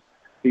times.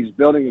 He's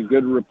building a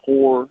good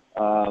rapport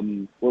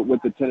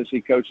with the Tennessee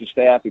coaching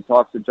staff. He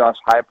talks to Josh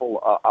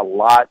Heupel a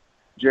lot.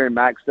 Jerry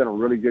Mack's done a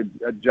really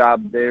good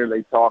job there.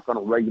 They talk on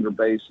a regular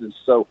basis.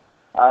 So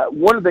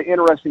one of the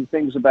interesting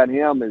things about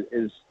him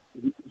is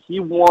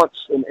he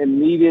wants and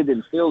needed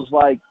and feels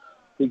like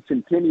he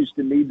continues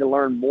to need to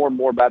learn more and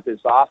more about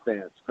this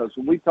offense. Because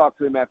when we talked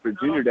to him after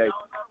Junior Day,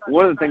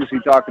 one of the things he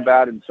talked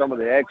about in some of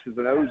the X's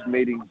and O's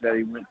meetings that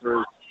he went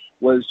through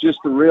was just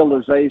the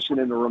realization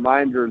and the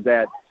reminder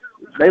that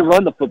they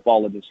run the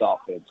football in this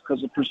offense.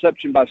 Because the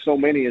perception by so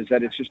many is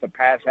that it's just a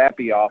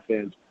pass-happy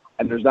offense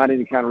and there's not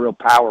any kind of real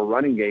power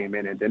running game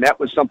in it. And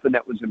that was something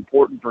that was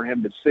important for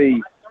him to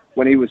see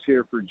when he was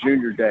here for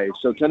Junior Day.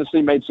 So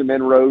Tennessee made some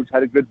inroads,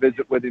 had a good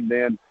visit with him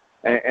then,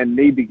 and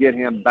need to get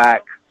him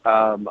back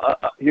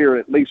here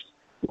at least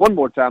one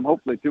more time,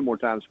 hopefully two more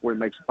times before he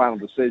makes a final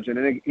decision.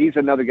 And he's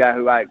another guy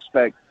who I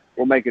expect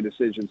will make a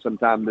decision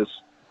sometime this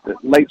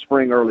late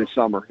spring, early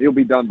summer. He'll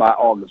be done by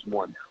August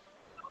 1.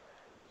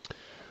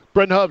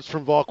 Brent Hubbs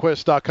from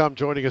VolQuest.com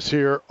joining us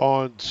here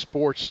on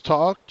Sports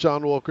Talk.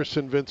 John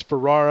Wilkerson, Vince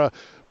Ferrara.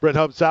 Brent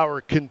Hubbs Hour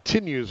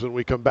continues when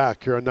we come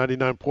back here on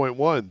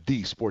 99.1,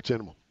 The Sports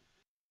Animal.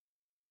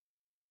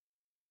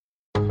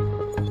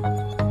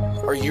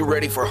 Are you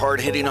ready for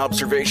hard-hitting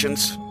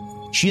observations?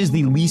 She is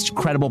the least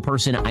credible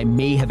person I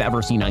may have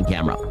ever seen on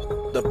camera.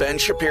 The Ben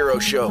Shapiro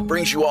Show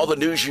brings you all the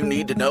news you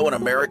need to know in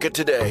America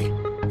today.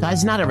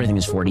 Guys, not everything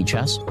is 4D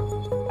chess.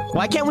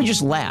 Why can't we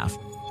just laugh?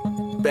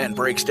 Ben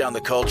breaks down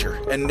the culture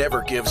and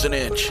never gives an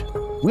inch.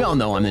 We all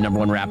know I'm the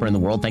 #1 rapper in the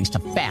world thanks to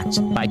Facts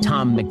by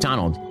Tom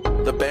McDonald.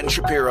 The Ben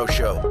Shapiro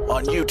Show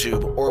on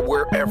YouTube or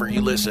wherever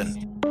you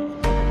listen.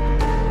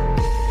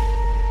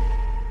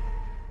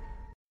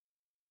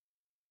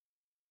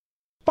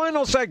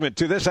 Final segment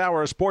to this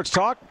hour of Sports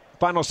Talk.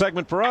 Final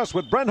segment for us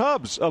with Brent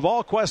Hubbs of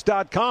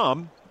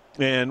AllQuest.com.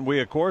 And we,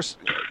 of course,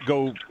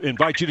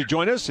 invite you to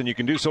join us, and you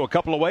can do so a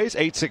couple of ways.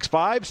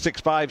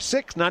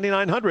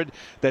 865-656-9900.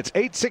 That's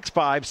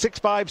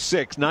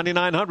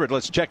 865-656-9900.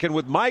 Let's check in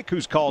with Mike,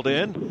 who's called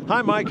in.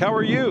 Hi, Mike. How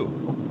are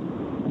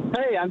you?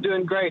 Hey, I'm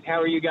doing great.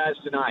 How are you guys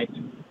tonight?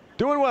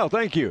 Doing well,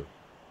 thank you.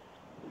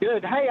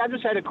 Good. Hey, I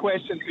just had a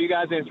question for you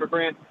guys and for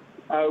Brent.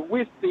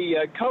 With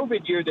the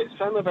COVID year that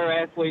some of our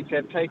athletes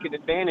have taken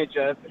advantage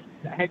of,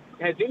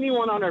 has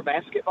anyone on our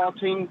basketball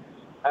team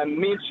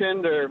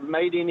mentioned or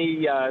made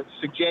any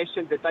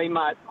suggestions that they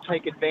might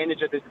take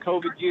advantage of this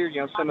COVID year,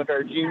 some of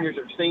our juniors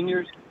or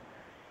seniors?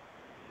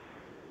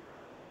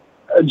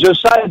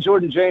 Josiah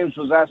Jordan-James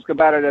was asked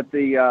about it at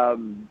the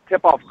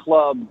Tip-Off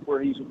Club where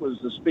he was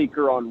the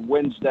speaker on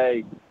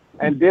Wednesday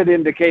and did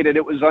indicate that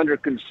it was under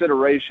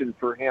consideration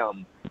for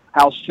him.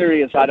 How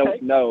serious, I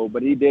don't know,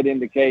 but he did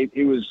indicate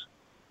he was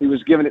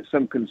giving it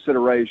some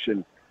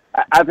consideration.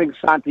 I think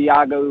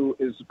Santiago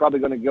is probably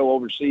going to go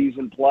overseas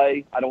and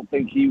play. I don't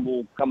think he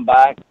will come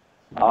back.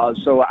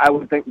 So I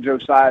would think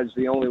Josiah is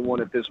the only one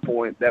at this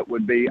point that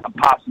would be a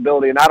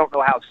possibility, and I don't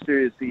know how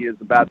serious he is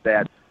about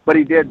that. But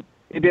he did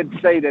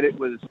say that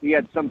he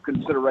had some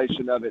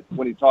consideration of it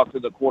when he talked to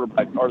the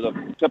quarterback or the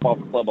Tip-Off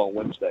Club on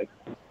Wednesday.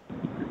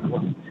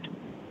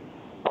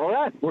 All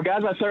right. Well,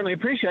 guys, I certainly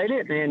appreciate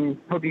it, and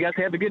hope you guys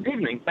have a good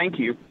evening. Thank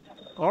you.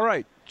 All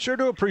right. Sure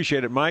do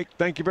appreciate it, Mike.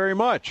 Thank you very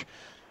much.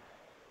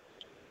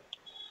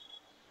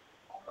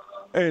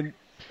 And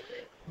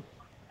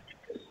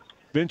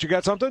Vince, you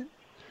got something?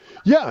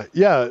 Yeah,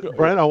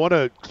 Brent. I want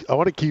to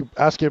keep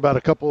asking about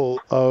a couple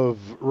of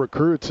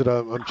recruits that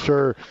I'm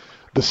sure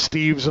the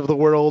Steves of the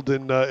world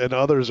and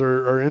others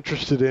are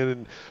interested in.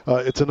 And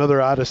it's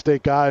another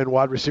out-of-state guy and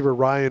wide receiver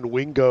Ryan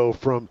Wingo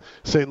from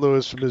St.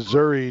 Louis,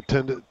 Missouri.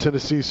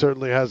 Tennessee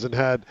certainly hasn't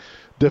had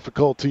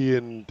difficulty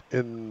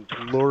in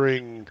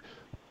luring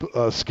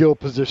skill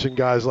position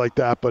guys like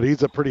that, but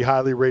he's a pretty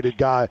highly rated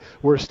guy.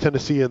 Where's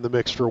Tennessee in the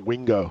mix for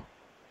Wingo?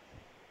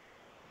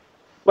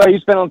 Well,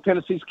 he's been on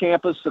Tennessee's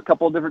campus a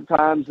couple of different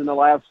times in the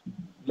last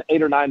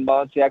 8 or 9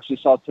 months. He actually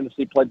saw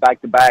Tennessee play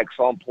back-to-back,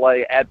 saw him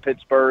play at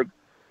Pittsburgh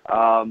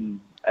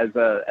as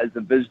a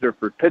visitor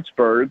for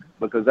Pittsburgh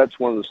because that's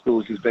one of the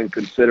schools he's been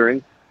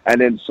considering, and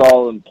then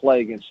saw him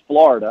play against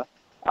Florida.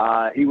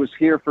 He was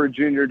here for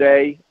Junior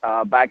Day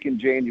back in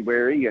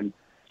January and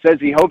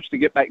says he hopes to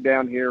get back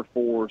down here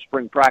for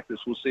spring practice.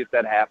 We'll see if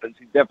that happens.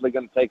 He's definitely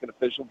going to take an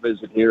official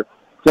visit here.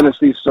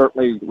 Tennessee's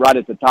certainly right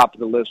at the top of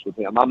the list with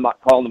him. I'm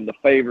not calling him the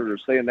favorite or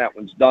saying that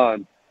one's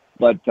done,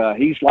 but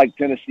he's liked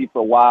Tennessee for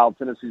a while.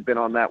 Tennessee's been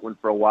on that one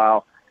for a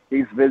while.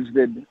 He's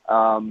visited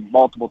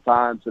multiple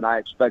times, and I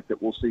expect that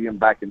we'll see him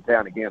back in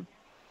town again.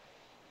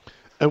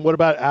 And what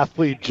about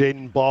athlete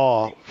Jaden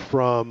Ball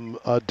from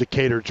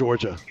Decatur,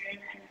 Georgia?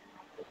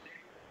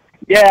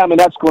 Yeah, I mean,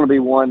 that's going to be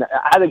one.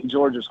 I think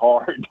Georgia's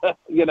hard.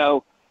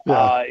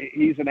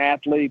 He's an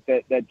athlete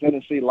that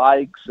Tennessee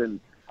likes, and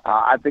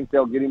I think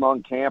they'll get him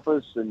on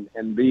campus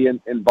and be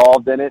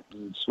involved in it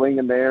and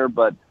swinging there.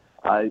 But,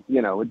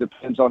 it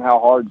depends on how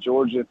hard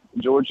Georgia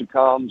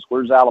comes.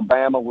 Where's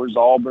Alabama? Where's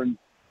Auburn?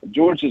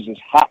 Georgia's as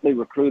hotly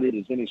recruited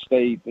as any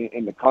state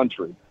in the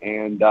country.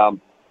 And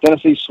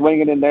Tennessee's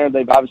swinging in there.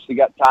 They've obviously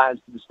got ties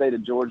to the state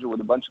of Georgia with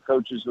a bunch of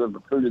coaches who have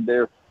recruited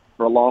there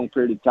for a long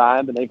period of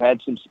time, and they've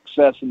had some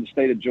success in the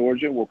state of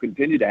Georgia and will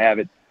continue to have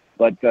it.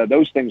 But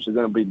those things are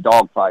going to be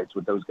dogfights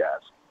with those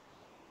guys.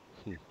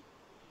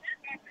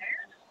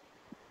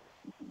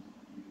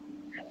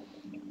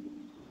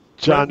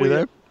 John, you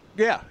there?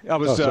 Yeah, I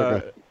was.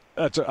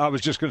 I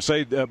was just going to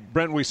say,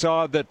 Brent, we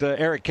saw that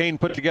Eric Kane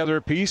put together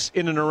a piece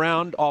in and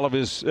around all of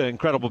his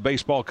incredible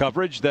baseball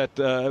coverage that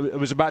it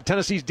was about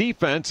Tennessee's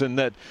defense, and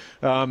that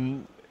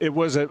it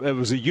was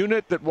a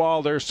unit that,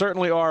 while there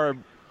certainly are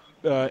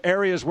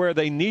areas where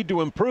they need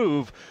to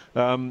improve,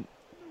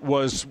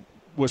 was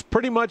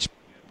pretty much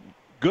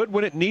good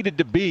when it needed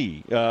to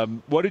be.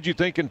 What did you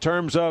think in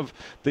terms of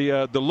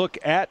the look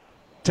at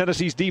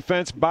Tennessee's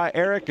defense by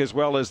Eric, as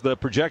well as the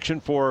projection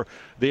for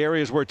the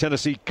areas where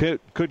Tennessee could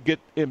get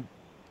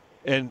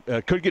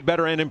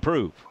better and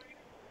improve?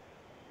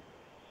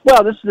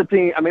 Well, this is a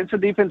team. I mean, it's a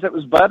defense that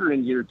was better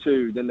in year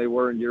 2 than they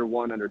were in year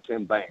 1 under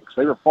Tim Banks.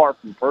 They were far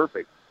from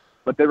perfect,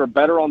 but they were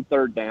better on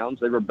third downs.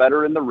 They were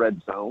better in the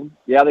red zone.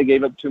 Yeah, they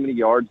gave up too many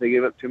yards. They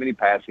gave up too many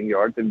passing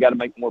yards. They've got to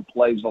make more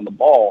plays on the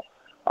ball.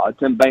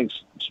 Tim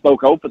Banks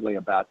spoke openly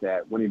about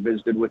that when he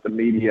visited with the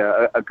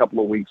media a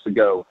couple of weeks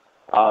ago.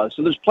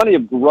 So there's plenty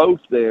of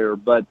growth there,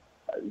 but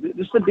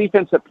this is a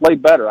defense that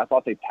played better. I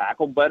thought they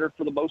tackled better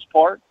for the most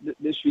part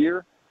this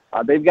year.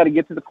 They've got to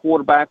get to the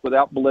quarterback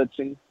without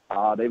blitzing.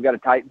 They've got to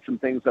tighten some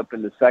things up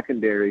in the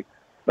secondary.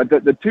 But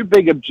the two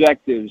big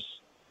objectives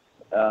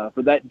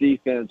for that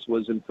defense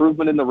was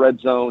improvement in the red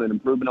zone and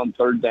improvement on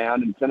third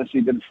down, and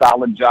Tennessee did a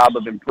solid job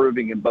of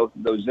improving in both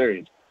of those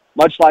areas.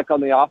 Much like on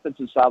the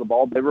offensive side of the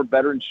ball, they were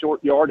better in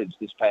short yardage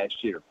this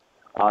past year.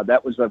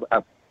 That was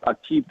a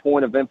key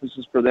point of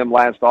emphasis for them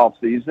last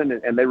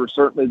offseason, and they were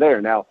certainly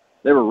there. Now,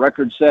 they were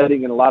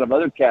record-setting in a lot of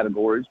other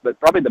categories, but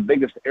probably the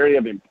biggest area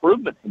of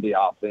improvement for the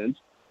offense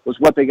was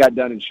what they got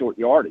done in short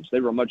yardage. They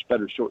were a much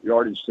better short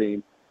yardage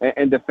team,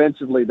 and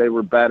defensively they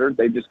were better.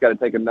 They've just got to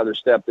take another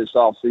step this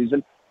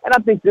offseason, and I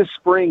think this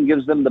spring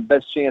gives them the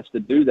best chance to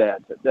do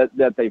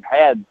that they've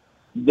had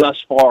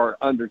thus far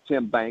under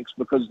Tim Banks,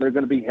 because they're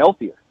going to be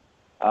healthier.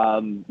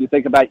 You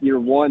think about year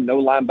 1, no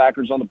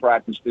linebackers on the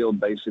practice field,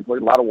 basically.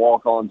 A lot of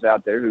walk-ons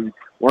out there who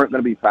weren't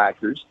going to be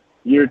factors.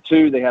 Year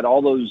 2, they had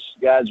all those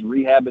guys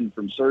rehabbing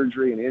from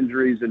surgery and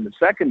injuries in the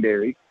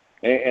secondary.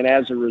 And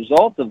as a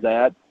result of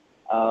that,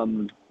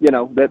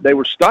 that they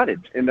were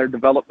stunted in their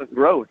development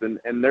growth.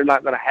 And they're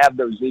not going to have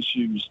those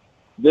issues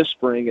this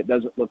spring. It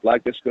doesn't look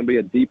like it's going to be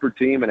a deeper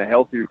team and a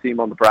healthier team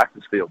on the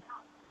practice field.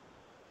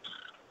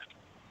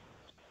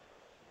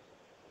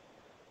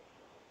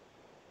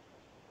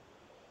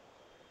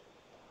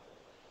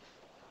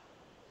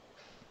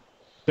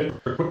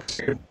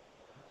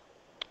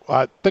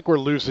 I think we're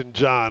losing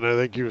John. I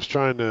think he was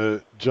trying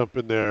to jump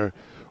in there.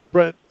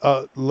 Brent,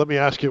 let me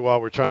ask you while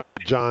we're trying to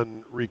get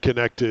John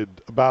reconnected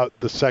about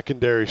the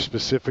secondary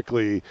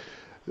specifically.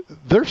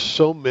 There's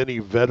so many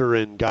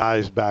veteran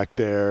guys back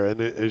there, and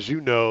as you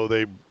know,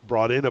 they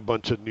brought in a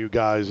bunch of new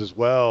guys as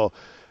well,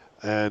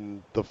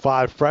 and the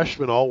 5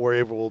 freshmen all were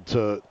able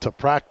to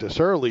practice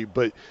early,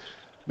 but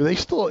they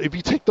still, if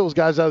you take those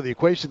guys out of the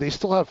equation, they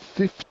still have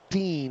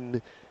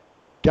 15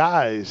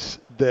 guys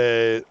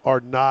that are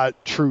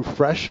not true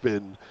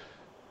freshmen.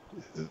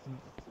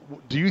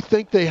 Do you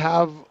think they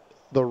have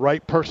the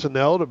right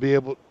personnel to be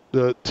able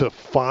to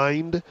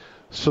find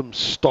some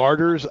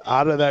starters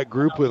out of that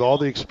group with all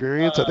the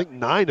experience? I think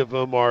 9 of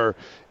them are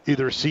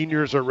either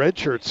seniors or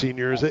redshirt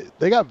seniors.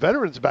 They got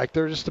veterans back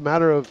there, just a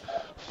matter of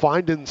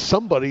finding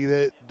somebody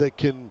that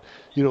can,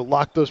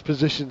 lock those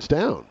positions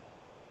down.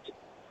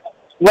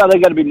 Well, they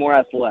got to be more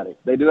athletic.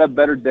 They do have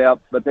better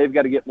depth, but they've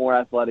got to get more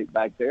athletic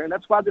back there. And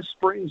that's why this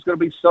spring is going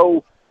to be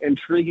so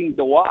intriguing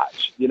to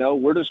watch.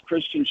 Where does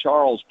Christian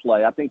Charles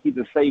play? I think he's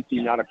a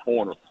safety, not a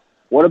corner.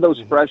 What do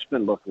those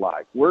freshmen look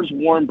like? Where's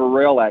Warren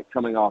Burrell at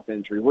coming off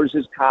injury? Where's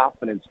his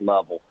confidence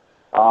level?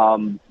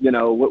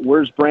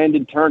 Where's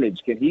Brandon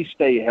Turnage? Can he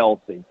stay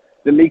healthy?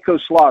 Then Nico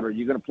Slaughter,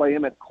 you going to play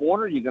him at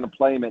corner? You going to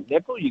play him at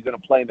nickel? You going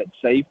to play him at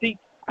safety?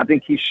 I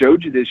think he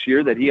showed you this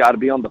year that he ought to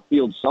be on the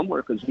field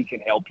somewhere because he can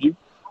help you.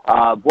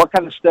 What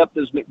kind of step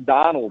does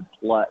McDonald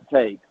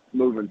take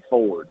moving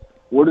forward?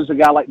 Where does a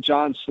guy like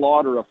John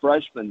Slaughter, a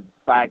freshman,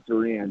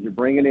 factor in? You're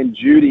bringing in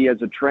Judy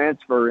as a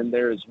transfer in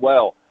there as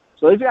well.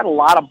 So they've got a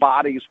lot of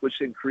bodies which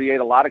can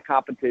create a lot of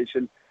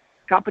competition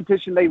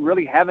they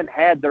really haven't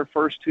had their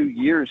first 2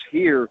 years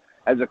here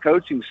as a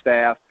coaching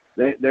staff.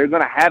 they're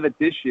going to have it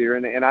this year,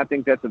 and I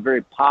think that's a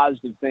very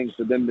positive thing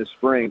for them this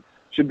spring.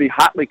 Should be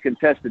hotly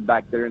contested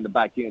back there in the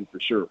back end for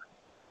sure.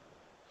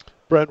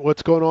 Brent,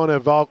 what's going on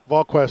at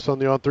VolQuest on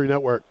the On3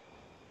 Network?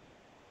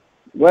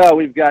 Well,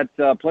 we've got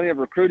plenty of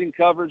recruiting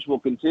coverage. We'll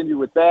continue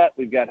with that.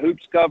 We've got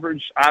hoops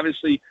coverage.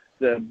 Obviously,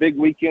 the big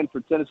weekend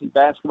for Tennessee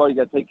basketball. You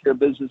got to take care of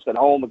business at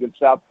home against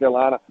South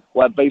Carolina.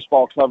 We'll have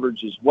baseball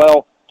coverage as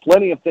well.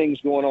 Plenty of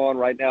things going on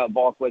right now at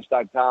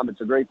VolQuest.com.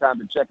 It's a great time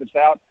to check us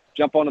out.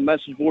 Jump on the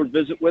message board,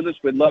 visit with us.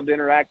 We'd love to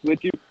interact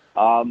with you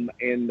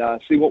and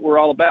see what we're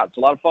all about. It's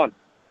a lot of fun.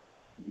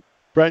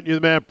 Brent, you're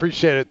the man.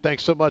 Appreciate it.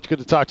 Thanks so much. Good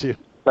to talk to you.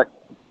 All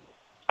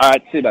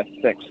right. See you, bud.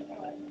 Thanks.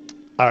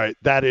 All right,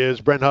 that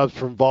is Brent Hubbs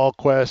from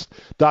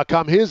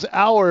VolQuest.com. His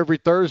hour every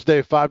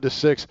Thursday, 5 to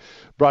 6,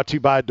 brought to you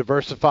by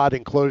Diversified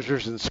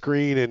Enclosures and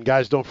Screen. And,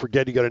 guys, don't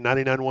forget, you go to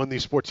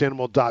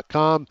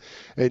 991thesportsanimal.com,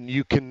 and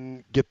you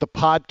can get the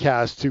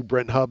podcast to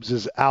Brent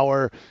Hubbs'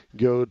 Hour.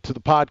 Go to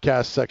the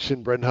podcast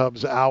section, Brent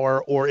Hubbs'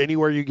 Hour, or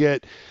anywhere you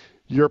get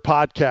your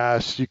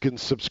podcasts, you can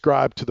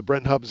subscribe to the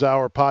Brent Hubbs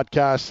Hour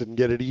podcast and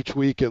get it each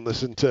week and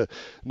listen to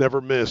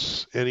never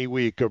miss any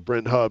week of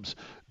Brent Hubbs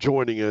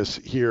joining us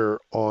here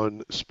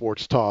on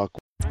Sports Talk.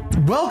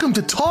 Welcome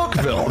to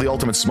Talkville, the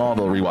ultimate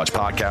Smallville rewatch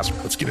podcast.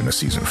 Let's get into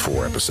season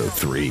 4, episode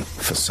 3,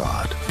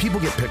 Facade. People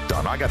get picked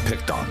on. I got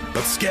picked on.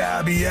 But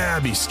Scabby,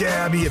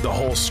 the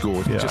whole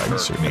school just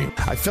hurt me.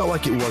 I felt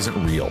like it wasn't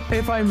real.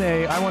 If I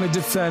may, I want to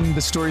defend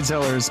the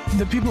storytellers.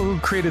 The people who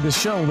created the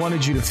show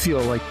wanted you to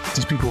feel like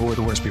these people were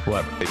the worst people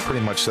ever. They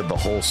pretty much said the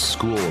whole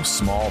school of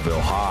Smallville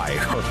High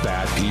are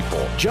bad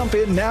people. Jump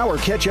in now or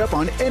catch up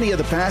on any of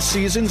the past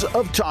seasons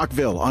of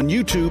Talkville on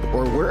YouTube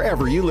or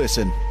wherever you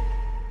listen.